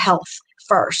putting their health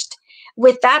first.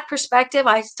 With that perspective,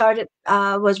 I started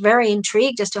was very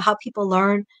intrigued as to how people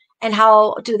learn and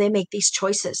how do they make these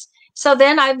choices. So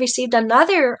then I received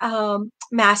another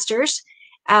master's,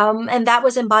 and that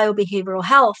was in biobehavioral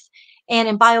health. And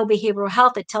in biobehavioral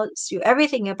health, it tells you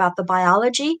everything about the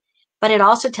biology, but it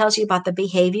also tells you about the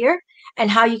behavior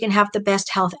and how you can have the best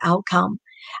health outcome.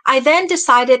 I then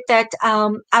decided that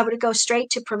I would go straight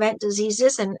to prevent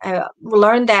diseases and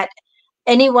learn that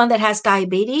anyone that has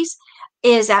diabetes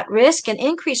is at risk and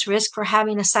increased risk for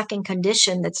having a second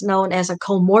condition that's known as a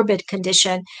comorbid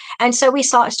condition. And so we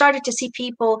started to see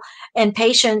people and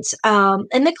patients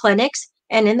in the clinics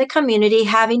and in the community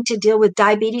having to deal with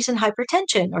diabetes and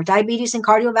hypertension, or diabetes and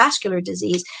cardiovascular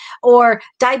disease, or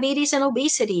diabetes and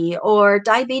obesity, or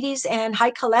diabetes and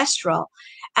high cholesterol.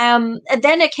 And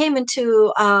then it came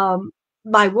into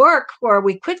my work where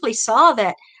we quickly saw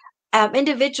that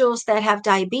individuals that have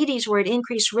diabetes were at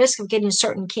increased risk of getting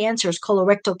certain cancers,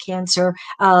 colorectal cancer,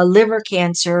 liver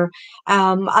cancer,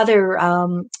 other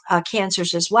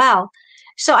cancers as well.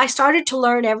 So I started to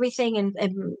learn everything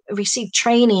and receive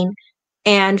training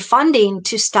and funding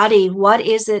to study what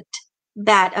is it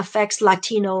that affects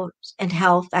Latinos and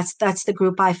health. That's the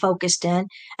group I focused in.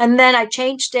 And then I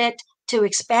changed it to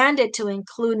expand it to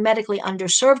include medically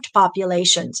underserved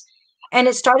populations. And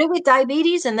it started with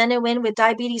diabetes, and then it went with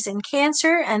diabetes and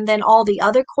cancer, and then all the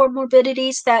other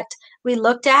comorbidities that we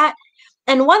looked at.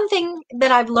 And one thing that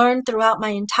I've learned throughout my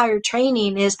entire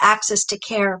training is access to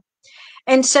care.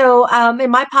 And so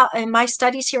in my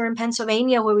studies here in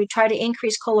Pennsylvania, where we try to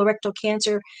increase colorectal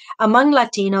cancer among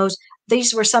Latinos,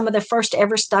 these were some of the first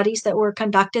ever studies that were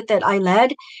conducted that I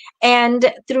led.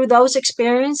 And through those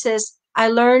experiences, I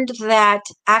learned that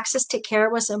access to care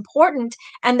was important,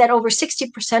 and that over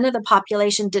 60% of the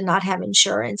population did not have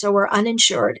insurance or were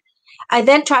uninsured. I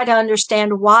then try to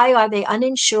understand, why are they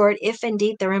uninsured if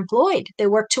indeed they're employed? They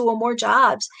work 2 or more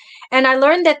jobs. And I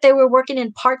learned that they were working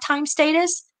in part-time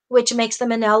status, which makes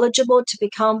them ineligible to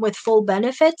become with full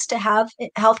benefits to have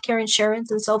healthcare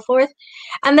insurance and so forth.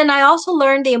 And then I also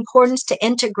learned the importance to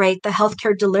integrate the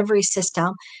healthcare delivery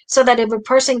system, so that if a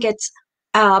person gets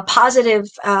positive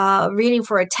reading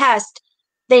for a test,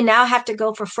 they now have to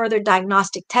go for further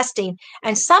diagnostic testing.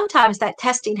 And sometimes that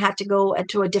testing had to go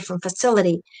to a different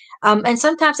facility. And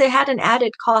sometimes it had an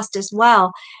added cost as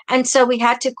well. And so we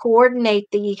had to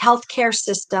coordinate the healthcare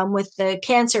system with the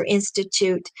Cancer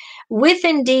Institute, with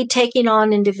indeed taking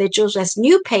on individuals as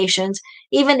new patients,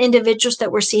 even individuals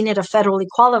that were seen at a federally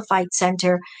qualified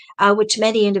center, which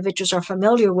many individuals are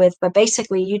familiar with. But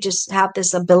basically, you just have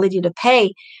this ability to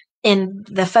pay in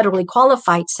the federally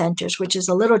qualified centers, which is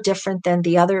a little different than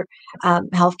the other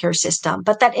healthcare system.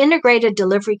 But that integrated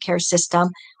delivery care system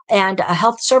and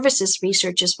health services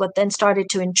research is what then started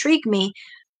to intrigue me,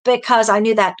 because I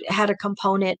knew that had a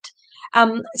component.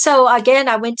 So again,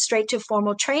 I went straight to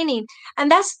formal training,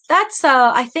 and that's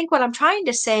I think what I'm trying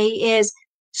to say is,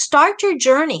 start your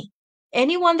journey.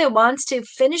 Anyone that wants to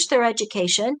finish their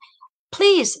education,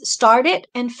 please start it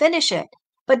and finish it,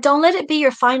 but don't let it be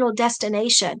your final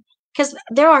destination, because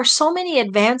there are so many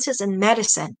advances in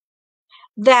medicine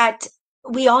that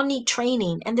we all need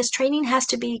training, and this training has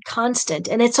to be constant.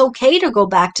 And it's okay to go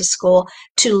back to school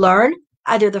to learn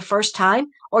either the first time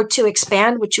or to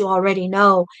expand what you already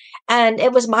know. And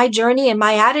it was my journey and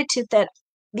my attitude that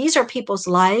these are people's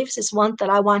lives. It's one that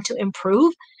I want to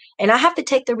improve, and I have to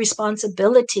take the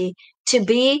responsibility to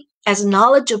be as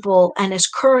knowledgeable and as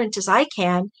current as I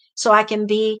can, so I can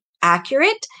be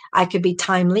accurate, I could be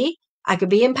timely, I could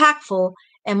be impactful,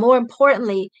 and more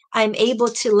importantly, I'm able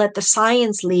to let the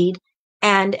science lead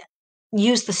and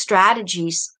use the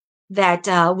strategies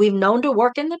that we've known to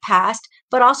work in the past,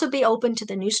 but also be open to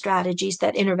the new strategies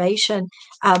that innovation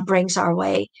brings our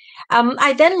way.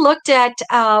 I then looked at,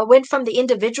 went from the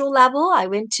individual level, I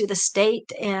went to the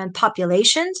state and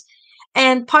populations.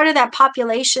 And part of that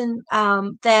population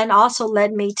then also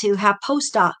led me to have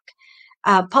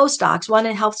postdocs, one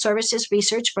in health services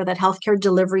research for that healthcare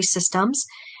delivery systems.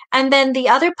 And then the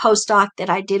other postdoc that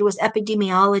I did was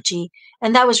epidemiology.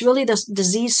 And that was really the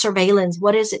disease surveillance.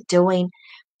 What is it doing?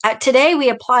 Today, we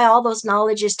apply all those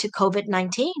knowledges to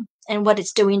COVID-19. and what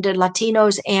it's doing to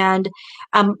Latinos and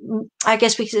um, I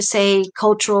guess we could say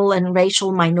cultural and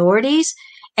racial minorities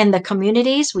and the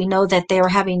communities. We know that they're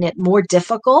having it more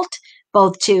difficult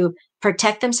both to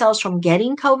protect themselves from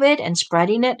getting COVID and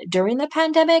spreading it during the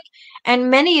pandemic.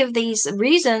 And many of these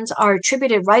reasons are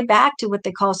attributed right back to what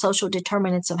they call social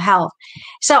determinants of health.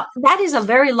 So that is a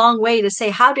very long way to say,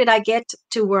 how did I get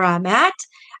to where I'm at?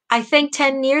 I think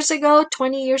 10 years ago,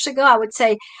 20 years ago, I would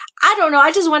say, I don't know,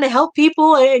 I just want to help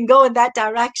people and go in that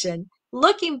direction.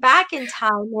 Looking back in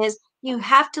time is you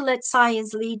have to let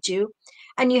science lead you.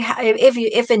 And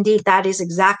if indeed that is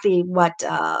exactly what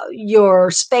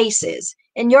your space is.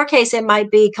 In your case, it might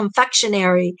be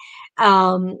confectionery,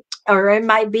 um, or it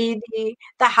might be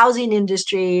the housing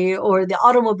industry or the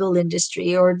automobile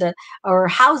industry or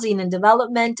housing and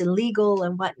development and legal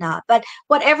and whatnot. But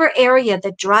whatever area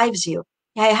that drives you,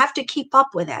 you have to keep up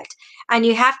with it. And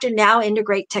you have to now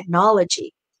integrate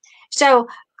technology. So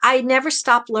I never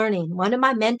stopped learning. One of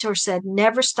my mentors said,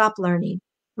 never stop learning.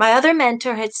 My other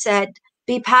mentor had said,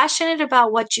 be passionate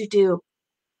about what you do,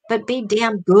 but be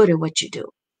damn good at what you do.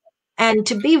 And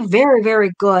to be very,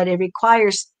 very good, it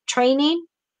requires training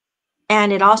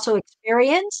and it also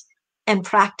experience and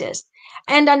practice.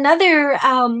 And another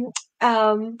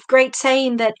great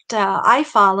saying that I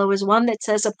follow is one that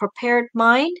says a prepared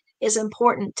mind is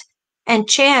important and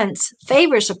chance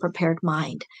favors a prepared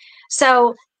mind.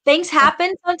 So things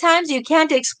happen sometimes, you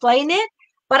can't explain it,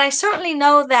 but I certainly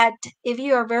know that if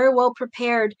you are very well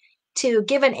prepared to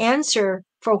give an answer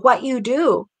for what you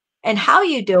do and how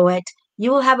you do it, you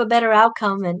will have a better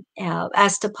outcome and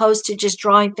as opposed to just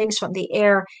drawing things from the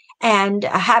air and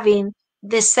having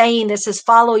this saying that says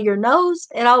follow your nose,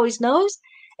 it always knows.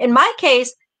 In my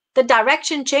case, the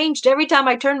direction changed every time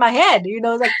I turned my head.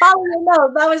 Like follow your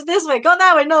nose, that was this way, go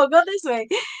that way, no, go this way.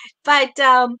 But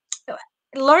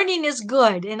learning is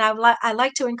good, and I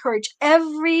like to encourage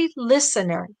every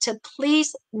listener to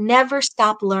please never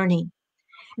stop learning.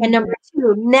 And number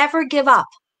two, never give up.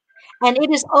 And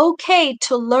it is okay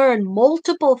to learn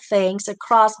multiple things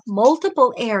across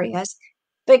multiple areas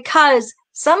because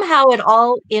somehow it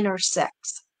all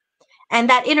intersects. And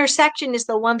that intersection is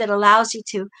the one that allows you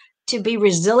to be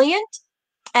resilient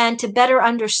and to better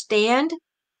understand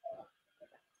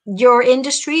your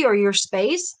industry or your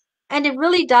space. And it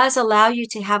really does allow you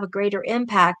to have a greater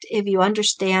impact if you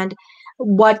understand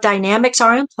what dynamics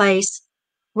are in place,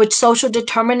 which social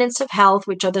determinants of health,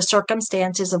 which are the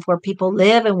circumstances of where people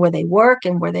live and where they work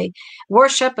and where they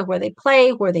worship and where they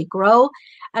play, where they grow.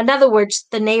 In other words,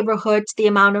 the neighborhoods, the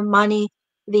amount of money,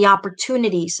 the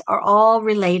opportunities are all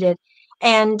related.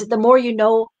 And the more you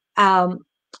know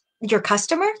your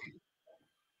customer,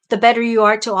 the better you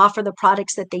are to offer the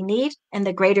products that they need and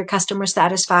the greater customer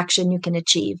satisfaction you can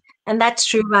achieve. And that's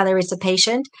true whether it's a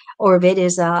patient or if it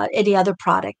is any other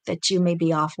product that you may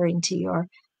be offering to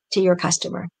your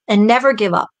customer. And never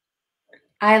give up.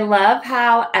 I love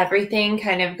how everything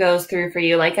kind of goes through for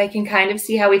you. Like I can kind of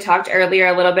see how we talked earlier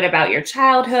a little bit about your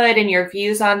childhood and your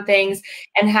views on things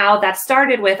and how that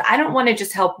started with, I don't want to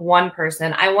just help one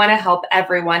person. I want to help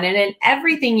everyone. And in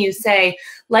everything you say,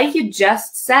 like you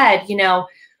just said,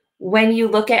 when you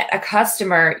look at a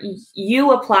customer,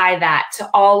 you apply that to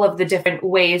all of the different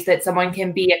ways that someone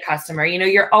can be a customer.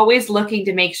 You're always looking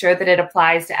to make sure that it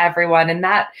applies to everyone. And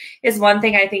that is one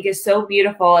thing I think is so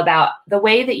beautiful about the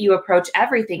way that you approach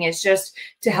everything is just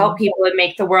to help people and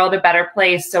make the world a better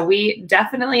place. So we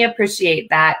definitely appreciate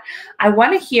that. I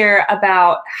want to hear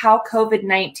about how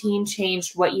COVID-19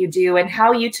 changed what you do and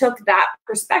how you took that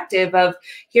perspective of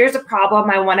here's a problem,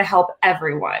 I want to help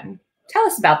everyone. Tell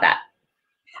us about that.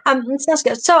 Sounds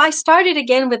good. So I started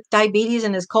again with diabetes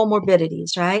and its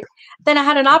comorbidities, right? Then I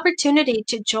had an opportunity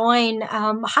to join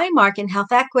Highmark in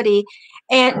health equity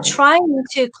and trying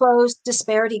to close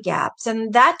disparity gaps.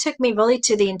 And that took me really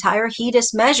to the entire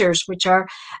HEDIS measures, which are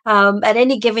at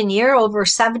any given year over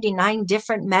 79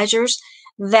 different measures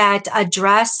that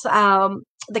address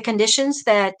the conditions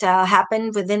that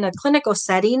happen within a clinical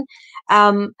setting.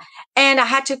 And I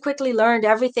had to quickly learn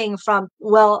everything from,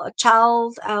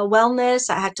 child wellness.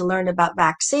 I had to learn about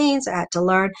vaccines. I had to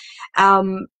learn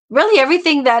really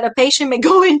everything that a patient may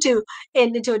go into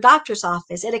a doctor's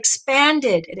office. It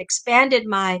expanded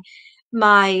my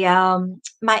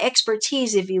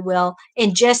expertise, if you will,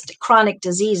 in just chronic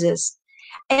diseases.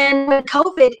 And when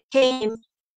COVID came,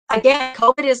 again,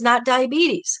 COVID is not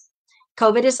diabetes.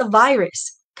 COVID is a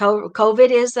virus.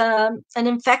 COVID is an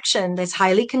infection that's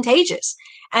highly contagious.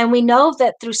 And we know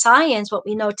that through science, what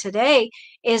we know today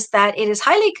is that it is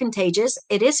highly contagious.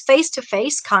 It is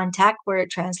face-to-face contact where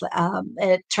it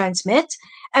transmits.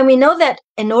 And we know that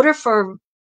in order for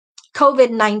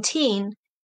COVID-19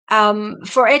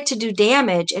 for it to do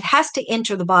damage, it has to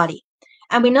enter the body.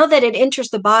 And we know that it enters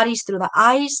the bodies through the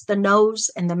eyes, the nose,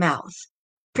 and the mouth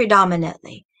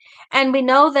predominantly. And we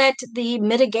know that the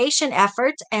mitigation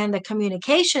efforts and the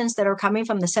communications that are coming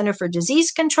from the Center for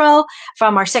Disease Control,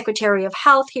 from our Secretary of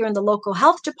Health here in the local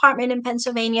health department in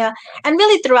Pennsylvania, and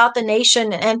really throughout the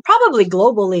nation and probably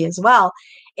globally as well,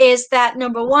 is that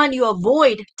number one, you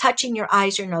avoid touching your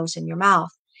eyes, your nose, and your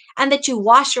mouth, and that you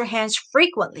wash your hands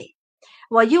frequently.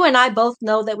 Well, you and I both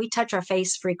know that we touch our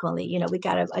face frequently. You know, we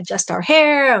got to adjust our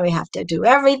hair and we have to do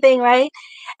everything, right?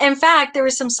 In fact, there were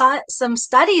some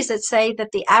studies that say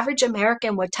that the average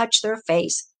American would touch their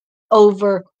face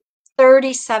over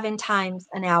 37 times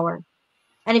an hour.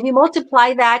 And if you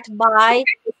multiply that by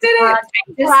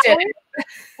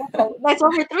that's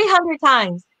over 300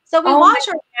 times. So we wash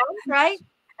our hands, right?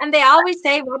 And they always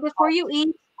say right before you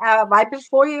eat, right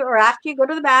before you or after you go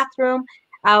to the bathroom,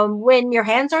 when your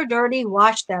hands are dirty,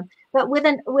 wash them. But with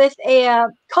a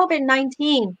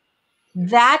COVID-19,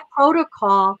 that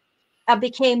protocol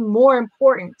became more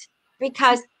important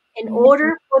because in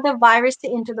order for the virus to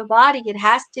enter the body, it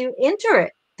has to enter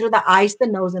it through the eyes, the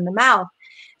nose, and the mouth.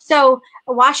 So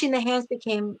washing the hands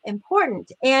became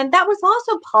important. And that was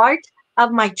also part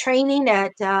of my training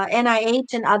at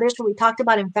NIH and others where we talked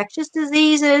about infectious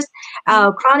diseases,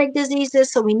 chronic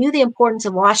diseases. So we knew the importance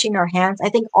of washing our hands. I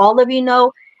think all of you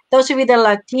know, those of you that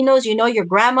are Latinos, you know your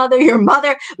grandmother, your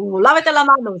mother, lávate las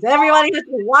manos. Everybody has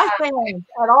to wash their hands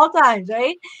at all times,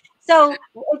 right? So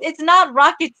it's not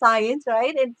rocket science,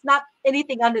 right? It's not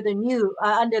anything under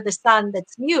the sun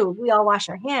that's new. We all wash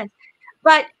our hands.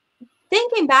 But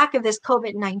thinking back of this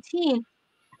COVID-19,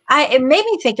 it made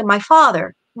me think of my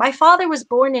father. My father was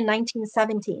born in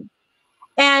 1917,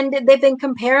 and they've been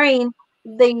comparing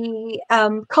the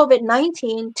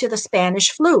COVID-19 to the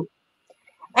Spanish flu.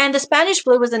 And the Spanish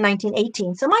flu was in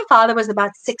 1918. So my father was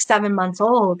about 6, 7 months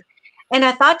old. And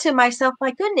I thought to myself,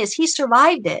 my goodness, he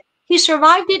survived it. He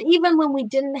survived it even when we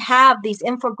didn't have these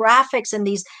infographics and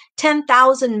these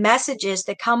 10,000 messages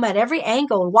that come at every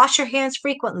angle. Wash your hands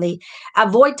frequently.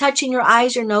 Avoid touching your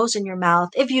eyes, your nose, and your mouth.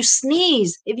 If you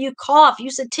sneeze, if you cough,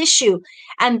 use a tissue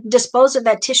and dispose of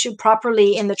that tissue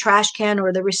properly in the trash can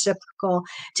or the receptacle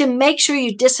to make sure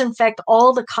you disinfect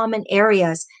all the common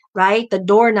areas, right? The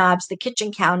doorknobs, the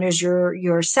kitchen counters,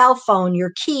 your cell phone,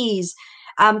 your keys,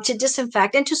 to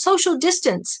disinfect and to social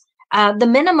distance. The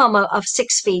minimum of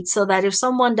 6 feet so that if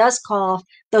someone does cough,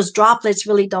 those droplets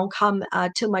really don't come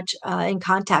too much in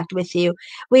contact with you.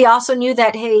 We also knew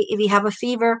that, hey, if you have a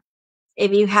fever,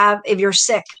 if you're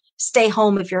sick, stay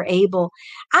home if you're able.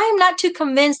 I am not too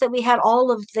convinced that we had all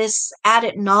of this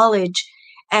added knowledge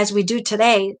as we do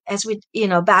today, as we,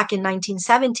 back in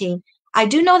 1917. I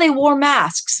do know they wore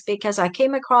masks because I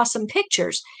came across some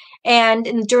pictures.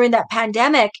 And during that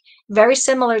pandemic, very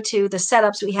similar to the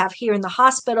setups we have here in the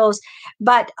hospitals,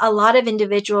 but a lot of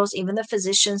individuals, even the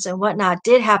physicians and whatnot,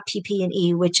 did have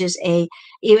PPE, which is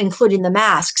including the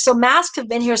masks. So masks have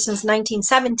been here since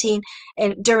 1917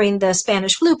 and during the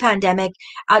Spanish flu pandemic.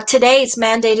 Today, it's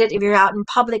mandated if you're out in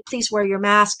public, please wear your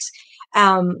masks.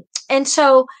 And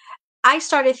so I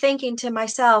started thinking to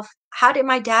myself, how did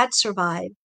my dad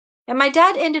survive? And my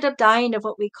dad ended up dying of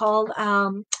what we call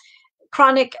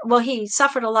he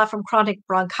suffered a lot from chronic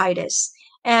bronchitis.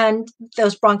 And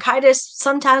those bronchitis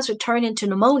sometimes would turn into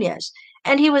pneumonias.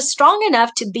 And he was strong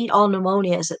enough to beat all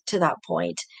pneumonias to that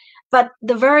point. But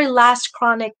the very last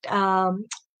chronic, what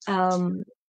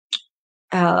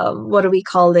do we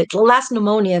call it? The last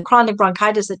pneumonia, chronic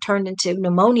bronchitis that turned into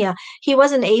pneumonia, he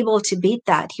wasn't able to beat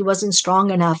that. He wasn't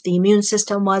strong enough. The immune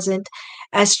system wasn't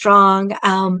as strong.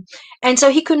 And so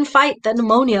he couldn't fight the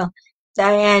pneumonia.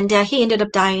 And he ended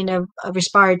up dying of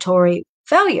respiratory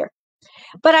failure.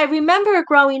 But I remember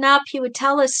growing up, he would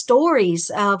tell us stories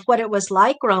of what it was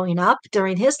like growing up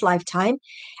during his lifetime,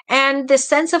 and the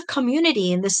sense of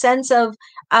community and the sense of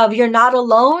you're not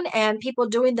alone and people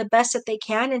doing the best that they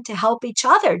can and to help each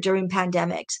other during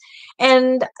pandemics.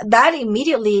 And that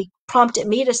immediately prompted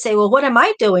me to say, well, what am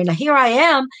I doing? Here I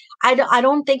am. I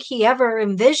don't think he ever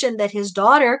envisioned that his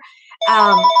daughter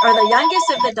or the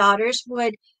youngest of the daughters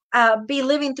would be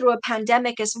living through a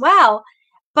pandemic as well.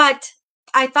 But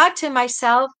I thought to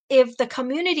myself, if the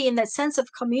community and that sense of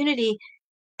community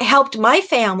helped my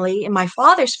family and my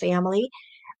father's family,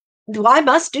 I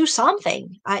must do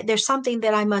something. There's something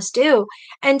that I must do.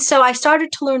 And so I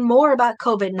started to learn more about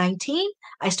COVID-19.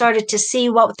 I started to see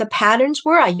what the patterns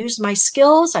were. I used my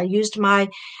skills. I used my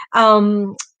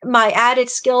added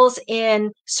skills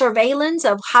in surveillance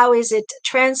of how is it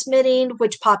transmitting,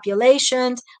 which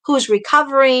populations, who's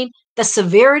recovering, the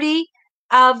severity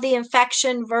of the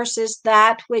infection versus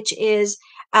that which is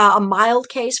a mild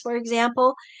case, for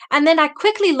example. And then I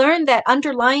quickly learned that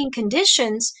underlying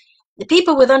conditions, the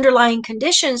people with underlying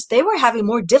conditions, they were having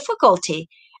more difficulty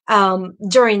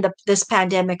during this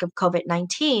pandemic of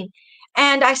COVID-19.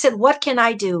 And I said, what can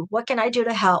I do? What can I do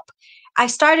to help? I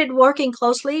started working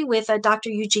closely with Dr.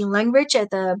 Eugene Langridge at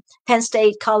the Penn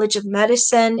State College of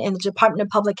Medicine in the Department of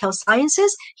Public Health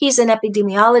Sciences. He's in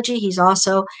epidemiology. He's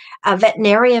also a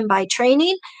veterinarian by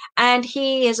training, and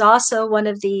he is also one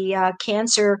of the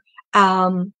cancer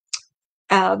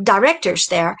directors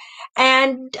there.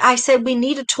 And I said, we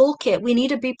need a toolkit. We need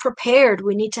to be prepared.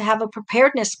 We need to have a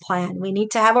preparedness plan. We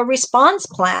need to have a response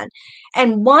plan,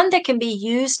 and one that can be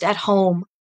used at home,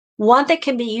 one that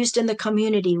can be used in the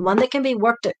community, one that can be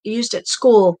used at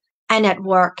school and at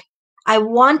work. I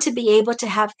want to be able to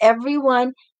have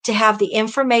everyone to have the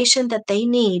information that they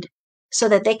need so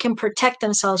that they can protect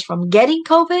themselves from getting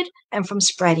COVID and from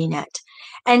spreading it.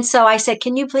 And so I said,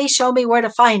 can you please show me where to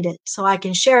find it so I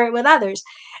can share it with others?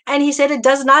 And he said, it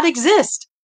does not exist.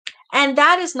 And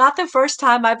that is not the first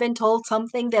time I've been told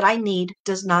something that I need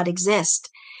does not exist.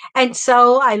 And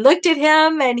so I looked at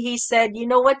him and he said, you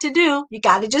know what to do. You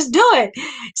got to just do it.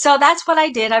 So that's what I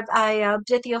did. I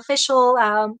did the official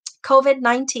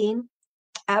COVID-19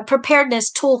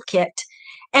 preparedness toolkit,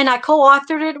 and I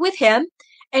co-authored it with him.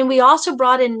 And we also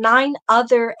brought in 9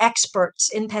 other experts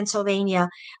in Pennsylvania,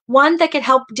 one that could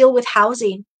help deal with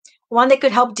housing, one that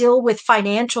could help deal with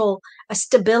financial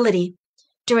stability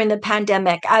during the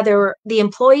pandemic, either the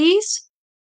employees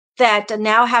that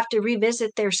now have to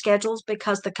revisit their schedules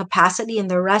because the capacity in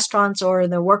their restaurants or in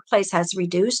their workplace has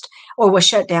reduced or was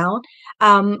shut down,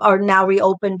 or now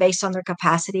reopened based on their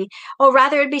capacity, or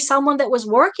rather it'd be someone that was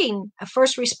working, a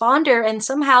first responder, and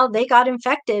somehow they got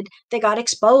infected, they got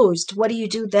exposed. What do you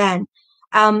do then?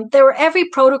 There were every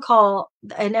protocol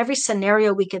and every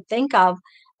scenario we could think of.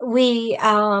 We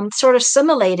sort of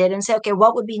simulated and say, okay,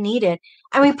 what would be needed?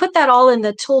 And we put that all in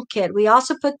the toolkit. We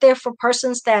also put there for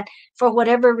persons that, for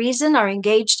whatever reason, are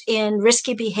engaged in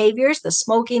risky behaviors, the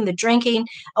smoking, the drinking,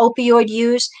 opioid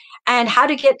use, and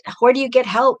where do you get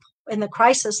help in the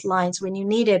crisis lines when you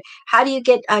need it? How do you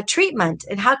get treatment,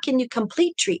 and how can you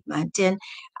complete treatment? And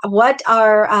what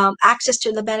are access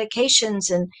to the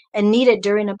medications and needed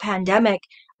during a pandemic?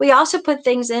 We also put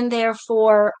things in there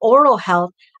for oral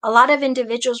health. A lot of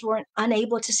individuals weren't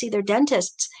unable to see their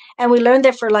dentists. And we learned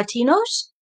that for Latinos,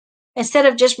 instead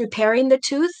of just repairing the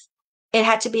tooth, it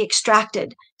had to be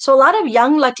extracted. So a lot of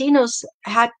young Latinos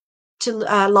had to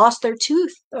lost their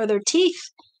tooth or their teeth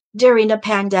during the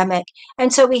pandemic.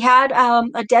 And so we had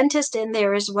a dentist in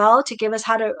there as well to give us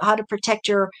how to protect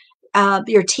your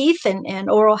teeth and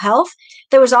oral health.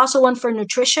 There was also one for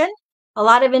nutrition. A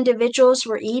lot of individuals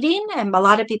were eating, and a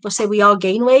lot of people say we all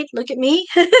gain weight. Look at me.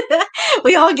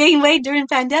 We all gain weight during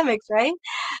pandemics, right?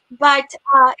 But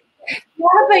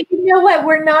yeah, but you know what?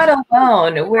 We're not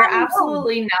alone. We're not alone.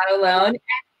 Absolutely not alone.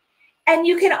 And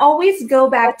you can always go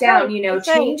back That's down, right. you know, That's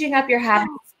right. changing up your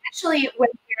habits, especially when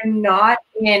you're not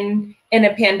in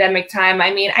a pandemic time.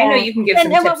 I mean, I know you can give some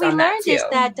And tips what we on that learned too. is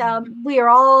that we are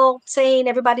all saying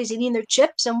everybody's eating their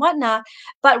chips and whatnot,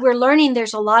 but we're learning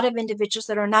there's a lot of individuals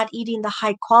that are not eating the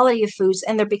high quality of foods,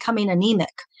 and they're becoming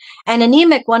anemic. And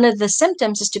anemic, one of the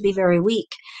symptoms is to be very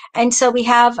weak. And so we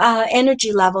have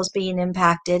energy levels being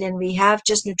impacted, and we have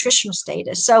just nutritional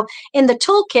status. So in the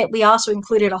toolkit, we also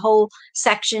included a whole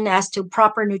section as to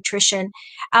proper nutrition.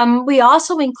 We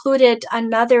also included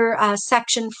another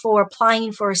section for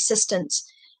applying for assistance.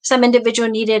 Some individual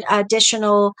needed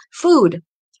additional food,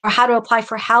 or how to apply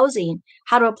for housing,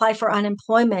 how to apply for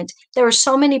unemployment. There were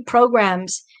so many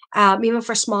programs, even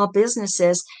for small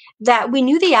businesses, that we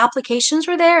knew the applications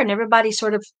were there, and everybody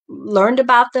sort of learned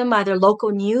about them, either local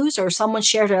news or someone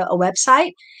shared a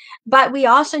website. But we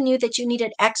also knew that you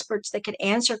needed experts that could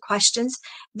answer questions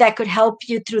that could help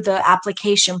you through the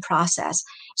application process.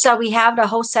 So we have a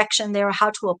whole section there,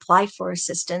 how to apply for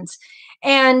assistance.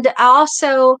 And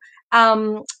also,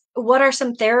 what are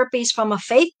some therapies from a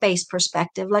faith-based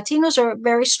perspective? Latinos are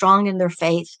very strong in their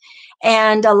faith,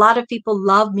 and a lot of people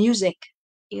love music,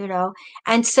 you know.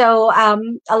 And so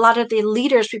a lot of the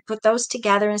leaders, we put those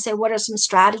together and say, what are some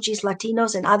strategies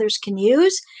Latinos and others can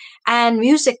use? And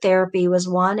music therapy was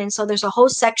one. And so there's a whole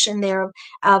section there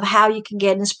of how you can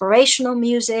get inspirational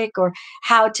music, or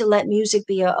how to let music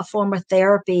be a form of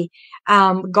therapy.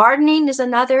 Gardening is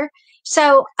another.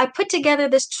 So I put together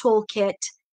this toolkit.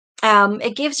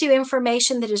 It gives you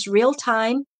information that is real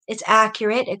time. It's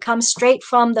accurate. It comes straight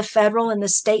from the federal and the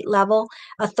state level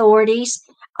authorities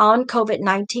on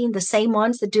COVID-19, the same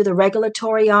ones that do the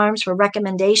regulatory arms for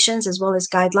recommendations as well as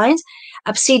guidelines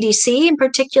of CDC in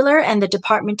particular and the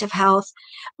Department of Health.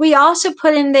 We also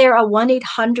put in there a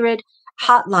 1-800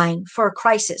 hotline for a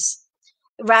crisis.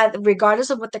 Regardless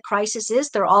of what the crisis is,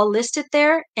 they're all listed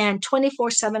there, and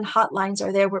 24/7 hotlines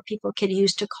are there where people can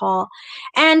use to call.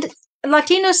 And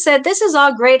Latinos said, this is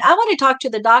all great. I want to talk to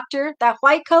the doctor, that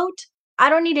white coat. I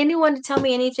don't need anyone to tell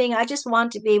me anything. I just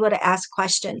want to be able to ask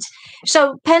questions.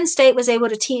 So Penn State was able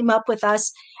to team up with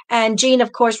us. And Gene,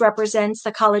 of course, represents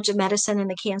the College of Medicine and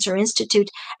the Cancer Institute.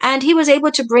 And he was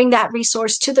able to bring that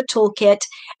resource to the toolkit.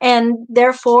 And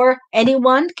therefore,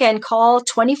 anyone can call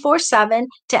 24/7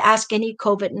 to ask any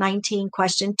COVID-19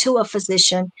 question to a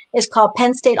physician. It's called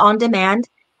Penn State On Demand,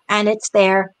 and it's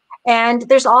there. And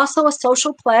there's also a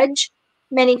social pledge.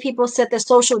 Many people said the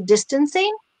social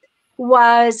distancing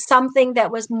was something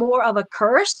that was more of a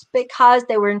curse because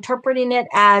they were interpreting it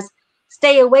as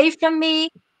stay away from me,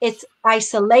 it's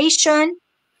isolation,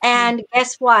 and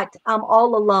guess what? I'm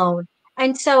all alone.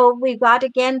 And so we got,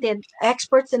 again, the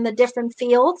experts in the different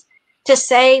fields to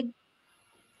say,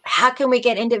 how can we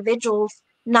get individuals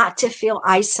not to feel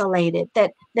isolated,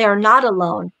 that they're not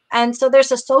alone? And so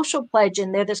there's a social pledge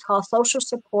in there that's called Social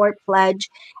Support Pledge.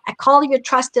 I call your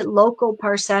trusted local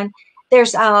person.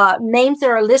 There's names that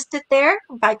are listed there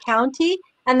by county.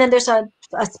 And then there's a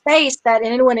space that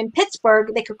anyone in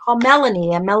Pittsburgh, they could call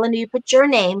Melanie. And Melanie, you put your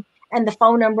name and the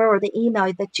phone number or the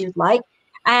email that you'd like.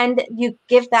 And you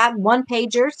give that one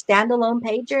pager, standalone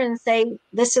pager, and say,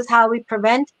 this is how we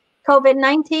prevent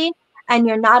COVID-19. And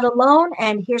you're not alone.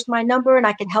 And here's my number, and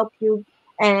I can help you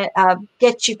and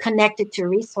get you connected to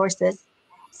resources.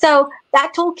 So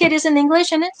that toolkit is in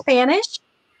English and in Spanish.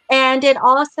 And it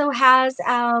also has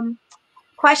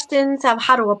questions of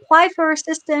how to apply for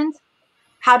assistance,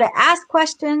 how to ask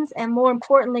questions, and more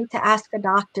importantly, to ask a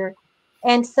doctor.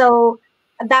 And so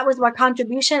that was my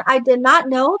contribution. I did not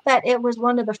know that it was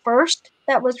one of the first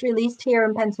that was released here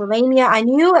in Pennsylvania. I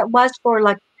knew it was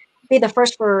be the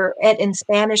first for it in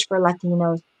Spanish for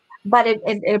Latinos, but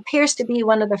it appears to be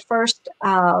one of the first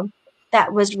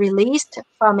that was released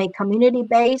from a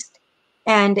community-based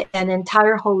and an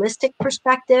entire holistic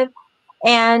perspective.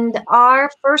 And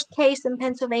our first case in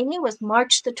Pennsylvania was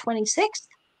March the 26th.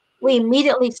 We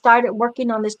immediately started working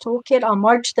on this toolkit on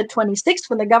March the 26th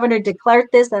when the governor declared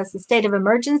this as a state of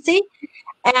emergency,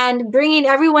 and bringing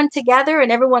everyone together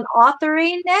and everyone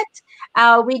authoring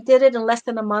it. We did it in less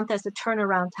than a month as a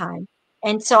turnaround time.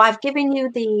 And so I've given you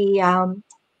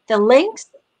the links.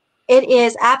 It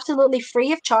is absolutely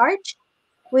free of charge.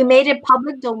 We made it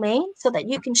public domain so that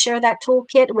you can share that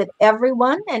toolkit with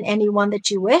everyone and anyone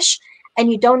that you wish,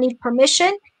 and you don't need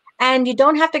permission. And you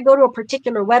don't have to go to a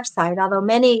particular website, although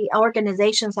many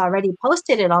organizations already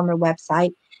posted it on their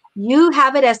website. You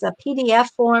have it as a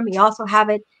PDF form. You also have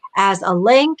it as a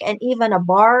link and even a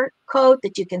barcode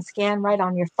that you can scan right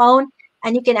on your phone,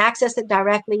 and you can access it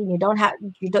directly. And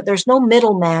there's no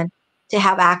middleman to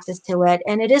have access to it.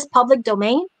 And it is public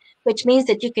domain, which means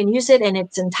that you can use it in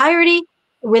its entirety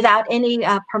without any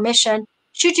permission.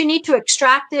 Should you need to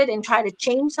extract it and try to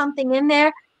change something in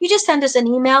there, you just send us an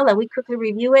email and we quickly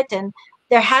review it. And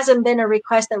there hasn't been a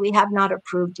request that we have not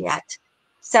approved yet.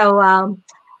 So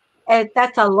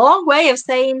that's a long way of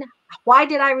saying, why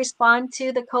did I respond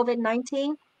to the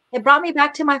COVID-19? It brought me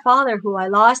back to my father, who I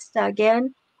lost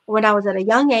again when I was at a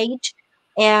young age.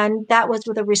 And that was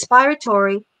with a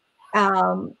respiratory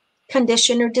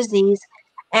condition or disease.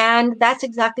 And that's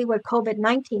exactly what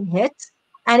COVID-19 hit.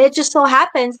 And it just so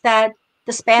happens that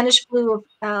the Spanish flu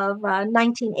of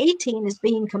 1918 is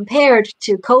being compared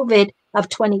to COVID of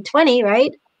 2020,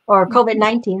 right? Or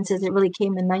COVID-19, since it really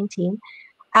came in 19.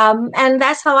 And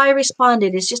that's how I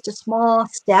responded. It's just a small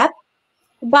step.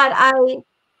 But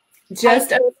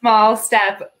Just a small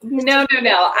step. No.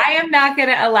 I am not going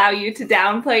to allow you to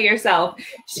downplay yourself.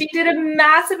 She did a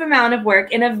massive amount of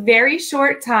work in a very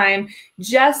short time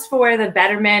just for the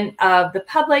betterment of the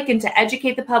public and to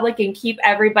educate the public and keep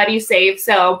everybody safe.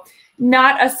 So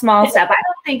not a small step. I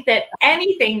don't think that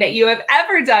anything that you have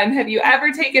ever done, have you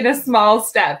ever taken a small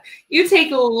step. You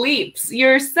take leaps.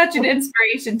 You're such an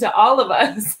inspiration to all of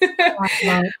us.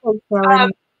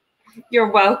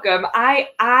 You're welcome.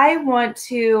 I want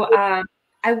to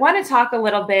talk a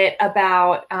little bit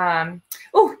about,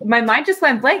 my mind just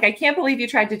went blank. I can't believe you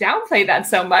tried to downplay that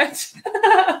so much.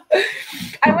 I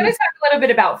want to talk a little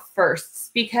bit about firsts,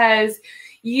 because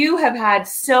you have had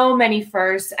so many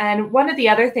firsts. And one of the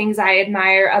other things I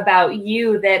admire about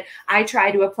you that I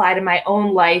try to apply to my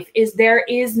own life is there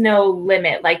is no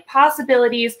limit. Like,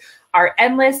 possibilities are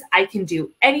endless. I can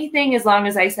do anything as long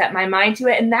as I set my mind to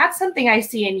it. And that's something I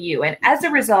see in you. And as a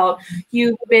result,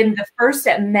 you've been the first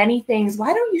at many things.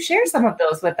 Why don't you share some of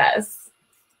those with us?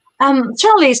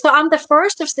 Certainly. So I'm the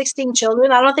first of 16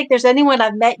 children. I don't think there's anyone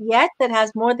I've met yet that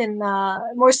has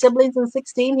more siblings than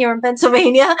 16 here in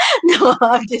Pennsylvania. No,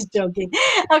 I'm just joking.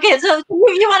 Okay, so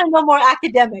you want to know more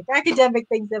academic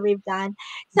things that we've done.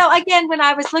 So again, when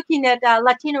I was looking at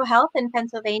Latino health in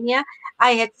Pennsylvania,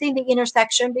 I had seen the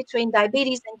intersection between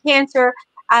diabetes and cancer.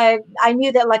 I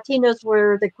knew that Latinos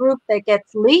were the group that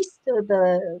gets least,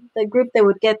 the group that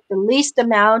would get the least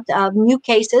amount of new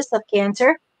cases of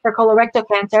cancer, for colorectal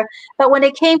cancer. But when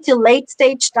it came to late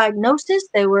stage diagnosis,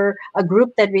 they were a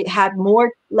group that had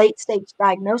more late stage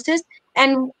diagnosis.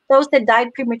 And those that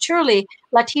died prematurely,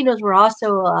 Latinos were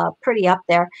also pretty up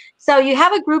there. So you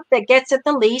have a group that gets it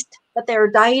the least, but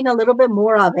they're dying a little bit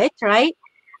more of it, right?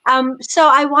 So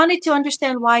I wanted to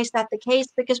understand why is that the case,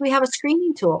 because we have a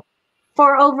screening tool.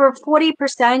 For over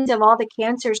 40% of all the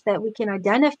cancers that we can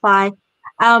identify,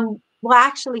 well,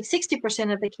 actually,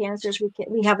 60% of the cancers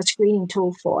we have a screening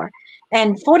tool for,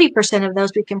 and 40% of those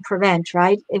we can prevent.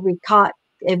 Right? If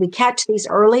we catch these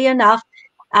early enough,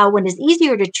 when it's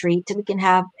easier to treat, we can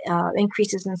have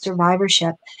increases in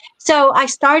survivorship. So I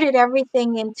started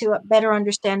everything into a better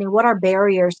understanding what are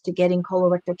barriers to getting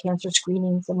colorectal cancer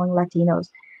screenings among Latinos,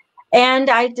 and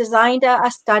I designed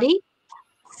a study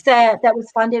that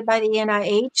was funded by the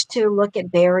NIH to look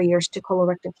at barriers to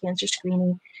colorectal cancer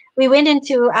screening. We went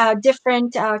into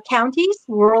different counties,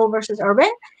 rural versus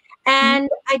urban, and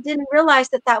I didn't realize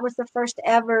that that was the first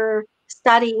ever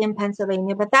study in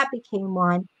Pennsylvania, but that became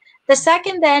one. The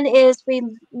second then is we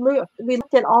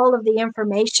looked at all of the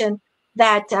information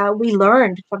that we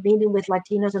learned from meeting with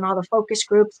Latinos and all the focus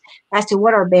groups as to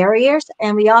what are barriers,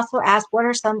 and we also asked what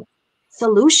are some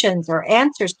solutions or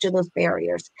answers to those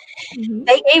barriers.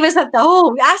 They gave us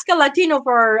ask a Latino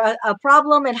for a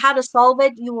problem and how to solve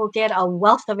it. You will get a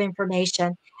wealth of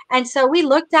information. And so we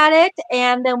looked at it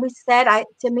and then we said,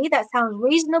 to me, that sounds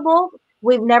reasonable.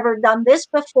 We've never done this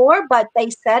before, but they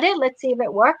said it. Let's see if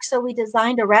it works. So we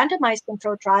designed a randomized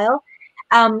control trial,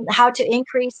 how to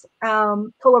increase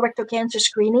colorectal cancer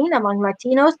screening among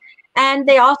Latinos. And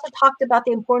they also talked about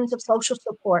the importance of social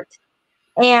support.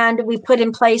 And we put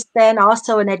in place then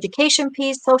also an education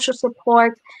piece, social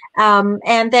support,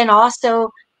 and then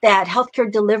also that healthcare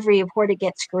delivery of where to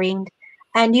get screened,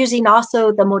 and using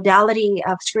also the modality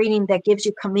of screening that gives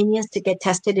you convenience to get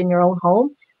tested in your own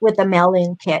home with a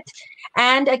mail-in kit.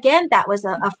 And again, that was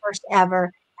a first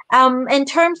ever. In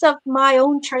terms of my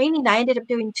own training, I ended up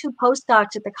doing 2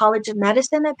 postdocs at the College of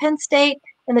Medicine at Penn State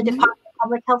in the Department of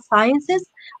Public Health Sciences.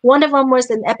 One of them was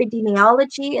in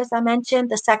epidemiology, as I mentioned.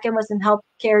 The second was in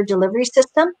healthcare delivery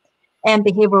system and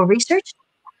behavioral research.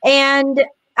 And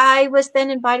I was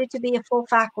then invited to be a full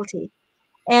faculty.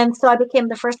 And so I became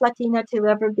the first Latina to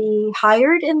ever be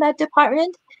hired in that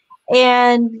department.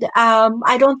 And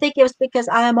I don't think it was because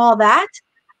I am all that.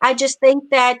 I just think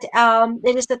that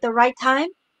it is at the right time.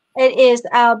 It is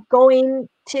going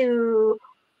to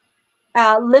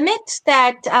limits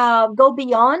that go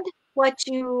beyond what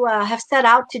you have set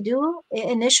out to do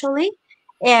initially.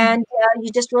 And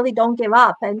you just really don't give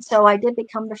up. And so I did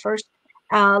become the first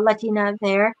Latina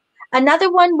there.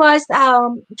 Another one was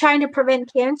trying to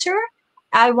prevent cancer.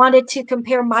 I wanted to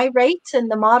compare my rates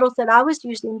and the models that I was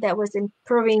using that was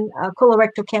improving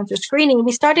colorectal cancer screening.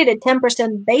 We started at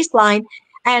 10% baseline,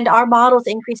 and our models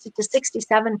increased it to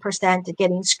 67%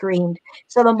 getting screened.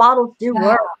 So the models do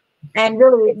work, and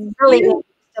really increased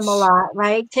them a lot,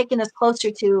 right? Taking us closer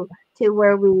to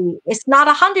where it's not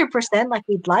 100% like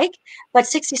we'd like, but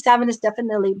 67 is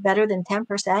definitely better than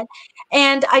 10%.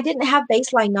 And I didn't have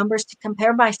baseline numbers to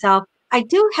compare myself. I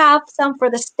do have some for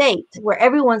the state where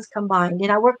everyone's combined,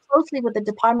 and I work closely with the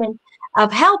Department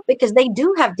of Health because they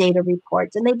do have data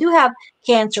reports and they do have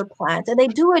cancer plans and they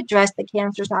do address the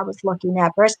cancers I was looking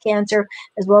at, breast cancer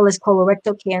as well as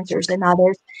colorectal cancers and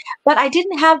others. But I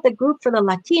didn't have the group for the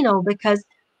Latino because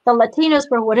the Latinos,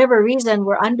 for whatever reason,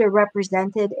 were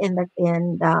underrepresented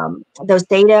in those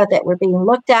data that were being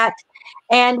looked at.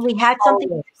 And we had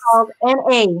something called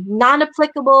NA,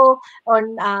 non-applicable, or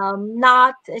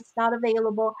it's not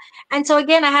available. And so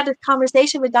again, I had a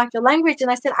conversation with Dr. Langridge, and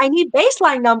I said, I need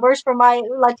baseline numbers for my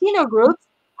Latino groups,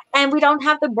 and we don't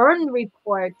have the burden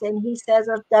report. And he says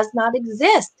it does not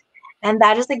exist. And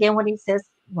that is again when he says,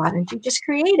 why don't you just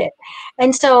create it?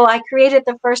 And so I created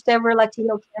the first ever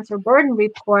Latino cancer burden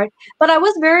report, but I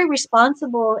was very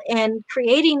responsible in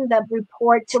creating the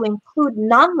report to include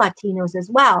non-Latinos as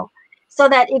well. So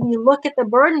that if you look at the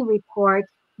burden report,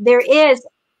 there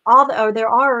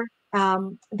are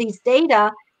these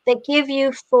data they give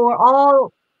you for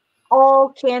all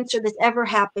cancer that's ever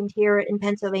happened here in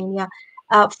Pennsylvania,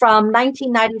 from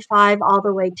 1995 all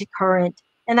the way to current.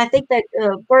 And I think that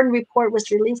burden report was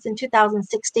released in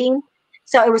 2016.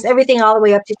 So it was everything all the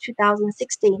way up to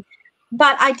 2016.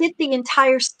 But I did the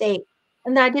entire state,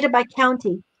 and then I did it by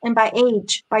county and by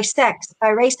age, by sex, by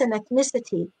race and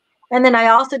ethnicity. And then I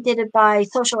also did it by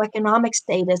social economic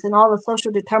status and all the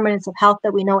social determinants of health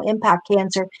that we know impact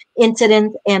cancer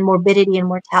incidence and morbidity and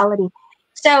mortality.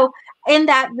 So in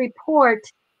that report,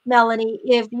 Melanie,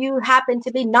 if you happen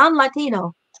to be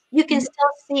non-Latino, you can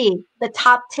still see the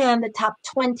top 10, the top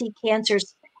 20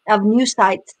 cancers of new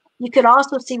sites. You could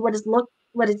also see what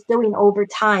it's doing over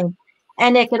time.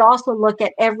 And it could also look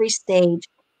at every stage.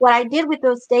 What I did with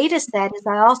those data sets is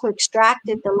I also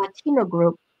extracted the Latino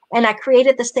group, and I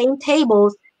created the same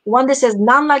tables, one that says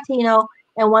non-Latino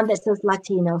and one that says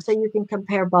Latino. So you can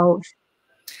compare both.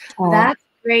 That's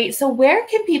great. So where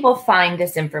can people find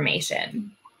this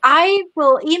information? I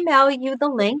will email you the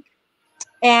link,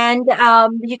 and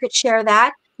you could share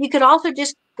that. You could also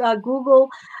just Google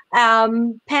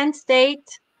Penn State.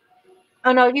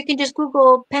 Oh no, you can just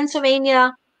Google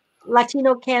Pennsylvania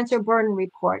Latino Cancer Burden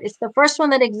Report. It's the first one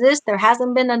that exists. There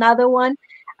hasn't been another one.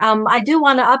 I do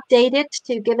want to update it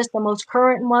to give us the most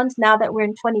current ones. Now that we're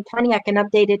in 2020, I can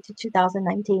update it to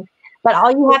 2019. But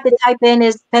all you have to type in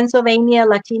is Pennsylvania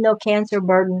Latino Cancer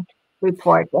Burden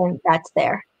Report, and that's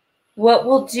there. What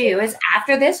we'll do is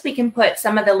after this, we can put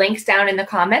some of the links down in the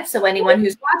comments. So anyone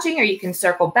who's watching, or you can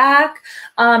circle back.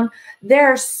 There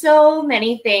are so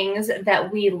many things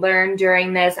that we learned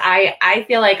during this. I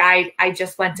feel like I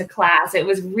just went to class. It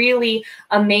was really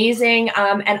amazing.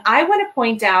 And I want to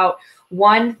point out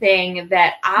one thing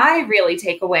that I really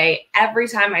take away every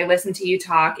time I listen to you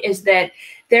talk is that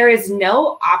there is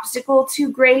no obstacle too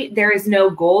great. There is no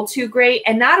goal too great.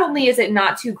 And not only is it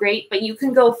not too great, but you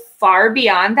can go far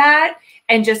beyond that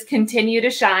and just continue to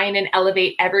shine and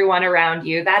elevate everyone around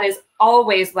you. That is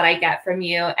always what I get from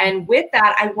you. And with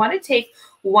that, I want to take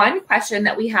one question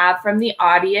that we have from the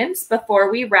audience before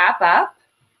we wrap up.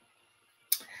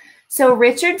 So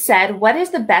Richard said, what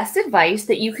is the best advice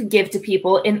that you could give to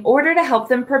people in order to help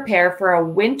them prepare for a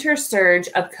winter surge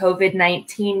of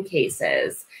COVID-19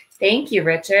 cases? Thank you,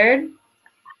 Richard.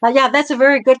 Yeah, that's a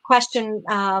very good question,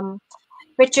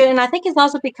 Richard. And I think it's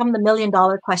also become the $1 million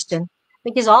question,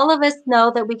 because all of us know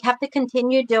that we have to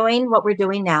continue doing what we're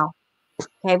doing now.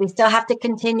 Okay, we still have to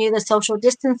continue the social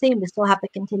distancing. We still have to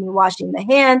continue washing the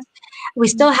hands. We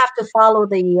still have to follow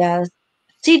the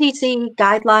CDC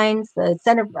guidelines, the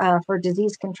Center for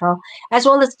Disease Control, as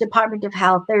well as the Department of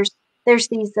Health. There's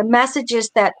these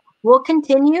messages that will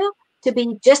continue to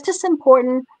be just as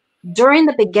important during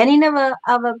the beginning of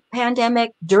a pandemic,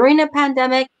 during a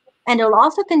pandemic, and it'll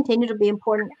also continue to be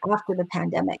important after the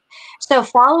pandemic. So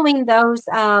following those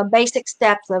basic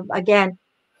steps of, again,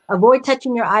 avoid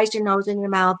touching your eyes, your nose, and your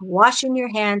mouth, washing your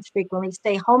hands frequently,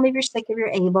 stay home if you're sick, if you're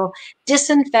able,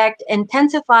 disinfect,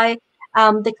 intensify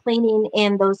the cleaning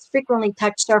in those frequently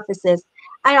touched surfaces.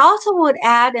 I also would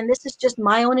add, and this is just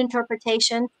my own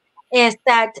interpretation, is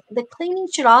that the cleaning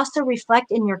should also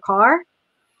reflect in your car,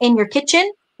 in your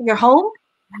kitchen, your home.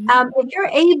 If you're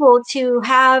able to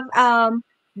have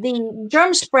the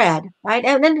germ spread, right,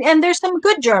 and there's some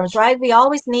good germs, right? We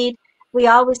always need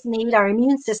our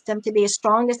immune system to be as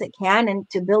strong as it can and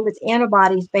to build its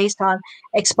antibodies based on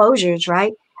exposures,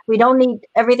 right? We don't need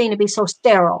everything to be so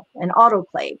sterile and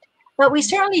autoclaved. But we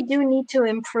certainly do need to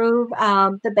improve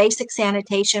the basic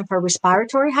sanitation for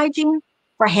respiratory hygiene,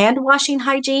 for hand washing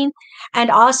hygiene, and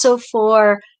also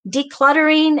for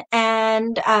decluttering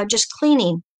and just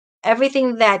cleaning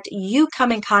everything that you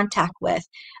come in contact with.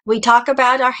 We talk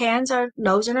about our hands, our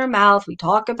nose, and our mouth. We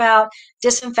talk about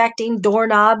disinfecting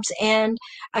doorknobs and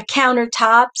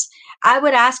countertops. I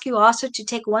would ask you also to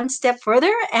take one step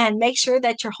further and make sure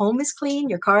that your home is clean,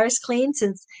 your car is clean,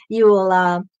 since you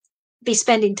will be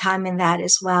spending time in that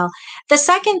as well. The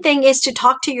second thing is to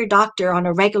talk to your doctor on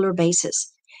a regular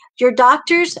basis. Your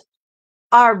doctors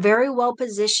are very well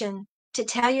positioned to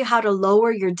tell you how to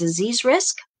lower your disease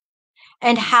risk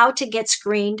and how to get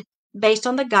screened based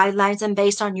on the guidelines and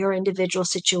based on your individual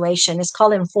situation. It's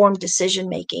called informed decision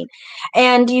making.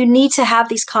 And you need to have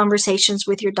these conversations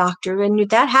with your doctor. And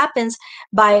that happens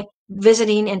by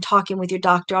visiting and talking with your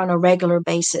doctor on a regular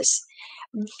basis.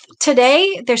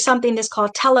 Today, there's something that's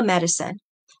called telemedicine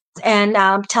and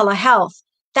telehealth.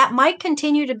 that might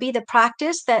continue to be the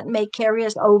practice that may carry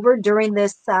us over during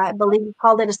this, I believe you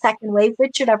called it a second wave,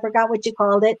 Richard. I forgot what you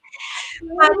called it.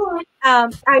 But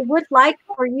I would like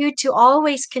for you to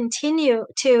always continue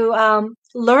to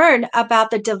learn about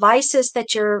the devices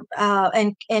that your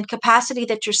and capacity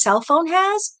that your cell phone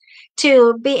has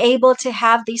to be able to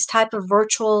have these type of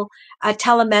virtual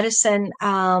telemedicine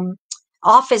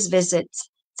office visits.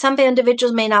 Some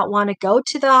individuals may not want to go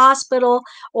to the hospital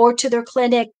or to their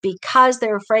clinic because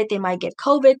they're afraid they might get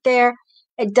COVID there.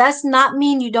 It does not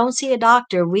mean you don't see a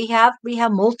doctor. We have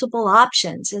multiple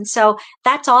options. And so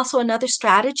that's also another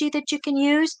strategy that you can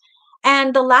use.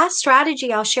 And the last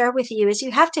strategy I'll share with you is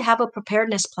you have to have a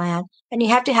preparedness plan and you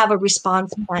have to have a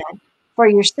response plan for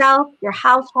yourself, your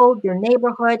household, your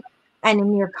neighborhood, and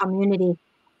in your community.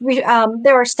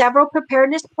 There are several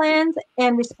preparedness plans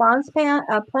and response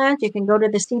plans. You can go to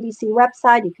the CDC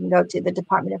website. You can go to the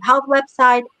Department of Health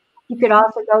website. You could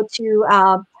also go to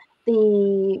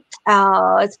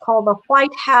it's called the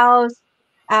White House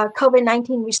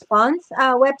COVID-19 response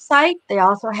website. They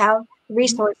also have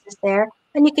resources there.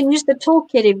 And you can use the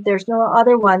toolkit if there's no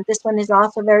other one. This one is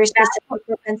also very specific for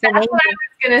Pennsylvania. That's what I was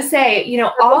going to say. You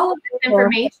know, all of this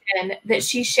information that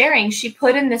she's sharing, she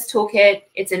put in this toolkit.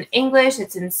 It's in English.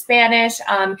 It's in Spanish.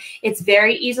 It's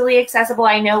very easily accessible.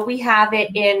 I know we have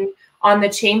it on the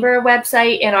Chamber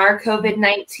website in our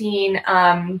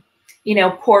COVID-19,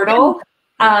 portal.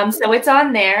 So it's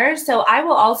on there. So I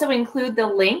will also include the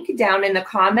link down in the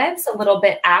comments a little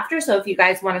bit after. So if you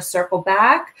guys want to circle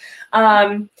back.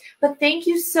 But thank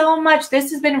you so much.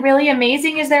 This has been really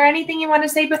amazing. Is there anything you want to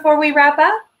say before we wrap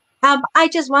up? I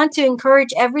just want to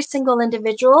encourage every single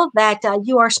individual that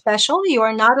you are special. You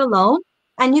are not alone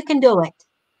and you can do it.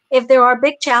 If there are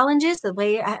big challenges, the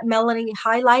way Melanie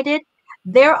highlighted,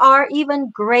 there are even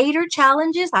greater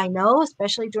challenges, I know,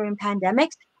 especially during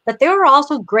pandemics. But there are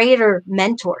also greater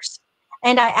mentors.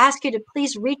 And I ask you to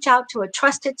please reach out to a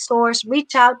trusted source,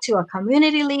 reach out to a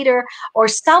community leader or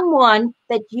someone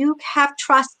that you have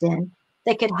trust in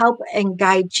that can help and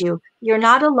guide you. You're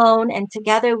not alone, and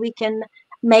together we can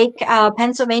make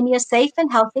Pennsylvania safe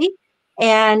and healthy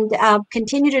and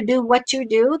continue to do what you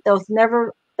do. There'll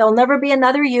never be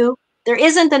another you. There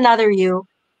isn't another you,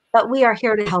 but we are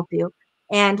here to help you.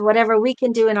 And whatever we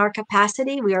can do in our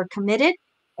capacity, we are committed.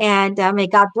 And may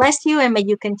God bless you and may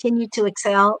you continue to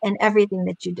excel in everything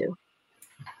that you do.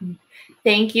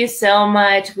 Thank you so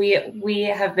much. We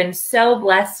have been so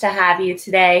blessed to have you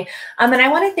today. And I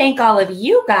want to thank all of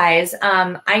you guys.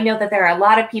 I know that there are a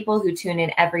lot of people who tune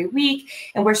in every week,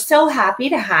 and we're so happy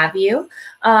to have you.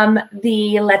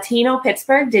 The Latino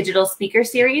Pittsburgh Digital Speaker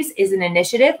Series is an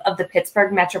initiative of the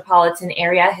Pittsburgh Metropolitan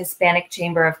Area Hispanic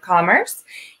Chamber of Commerce.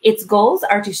 Its goals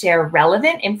are to share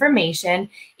relevant information,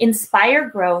 inspire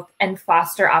growth, and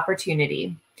foster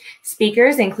opportunity.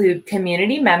 Speakers include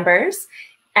community members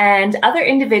and other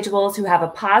individuals who have a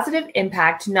positive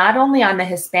impact not only on the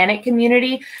Hispanic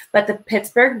community, but the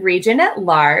Pittsburgh region at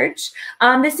large.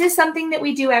 This is something that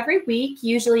we do every week.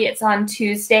 Usually it's on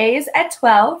Tuesdays at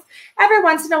 12. Every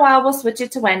once in a while, we'll switch it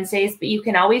to Wednesdays, but you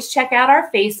can always check out our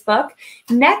Facebook.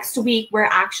 Next week, we're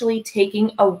actually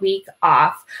taking a week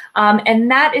off.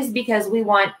 And that is because we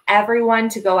want everyone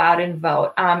to go out and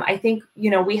vote. I think,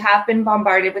 we have been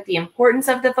bombarded with the importance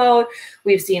of the vote.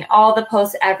 We've seen all the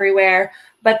posts everywhere.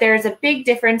 But there's a big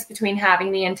difference between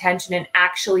having the intention and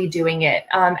actually doing it.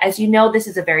 As you know, this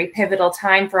is a very pivotal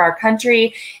time for our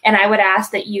country. And I would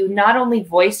ask that you not only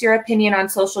voice your opinion on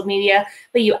social media,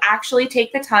 but you actually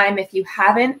take the time, if you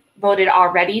haven't voted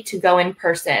already, to go in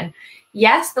person.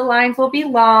 Yes, the lines will be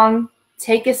long.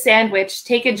 Take a sandwich,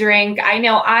 take a drink. I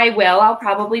know I will. I'll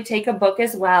probably take a book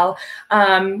as well.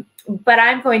 But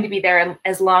I'm going to be there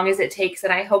as long as it takes,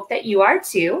 and I hope that you are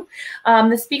too.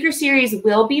 The speaker series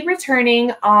will be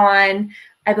returning on,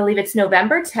 I believe it's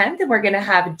November 10th, and we're going to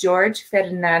have George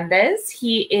Fernandez.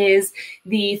 He is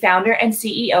the founder and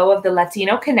CEO of the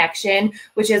Latino Connection,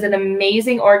 which is an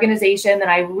amazing organization that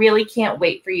I really can't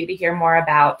wait for you to hear more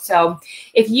about. So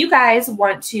if you guys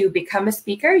want to become a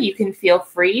speaker, you can feel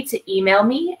free to email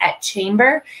me at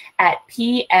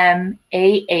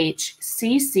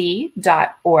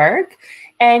chamber@pmahcc.org,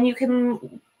 and you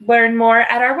can learn more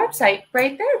at our website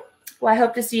right there. Well, I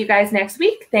hope to see you guys next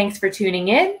week. Thanks for tuning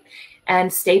in.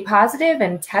 And stay positive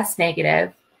and test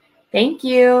negative. Thank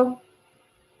you.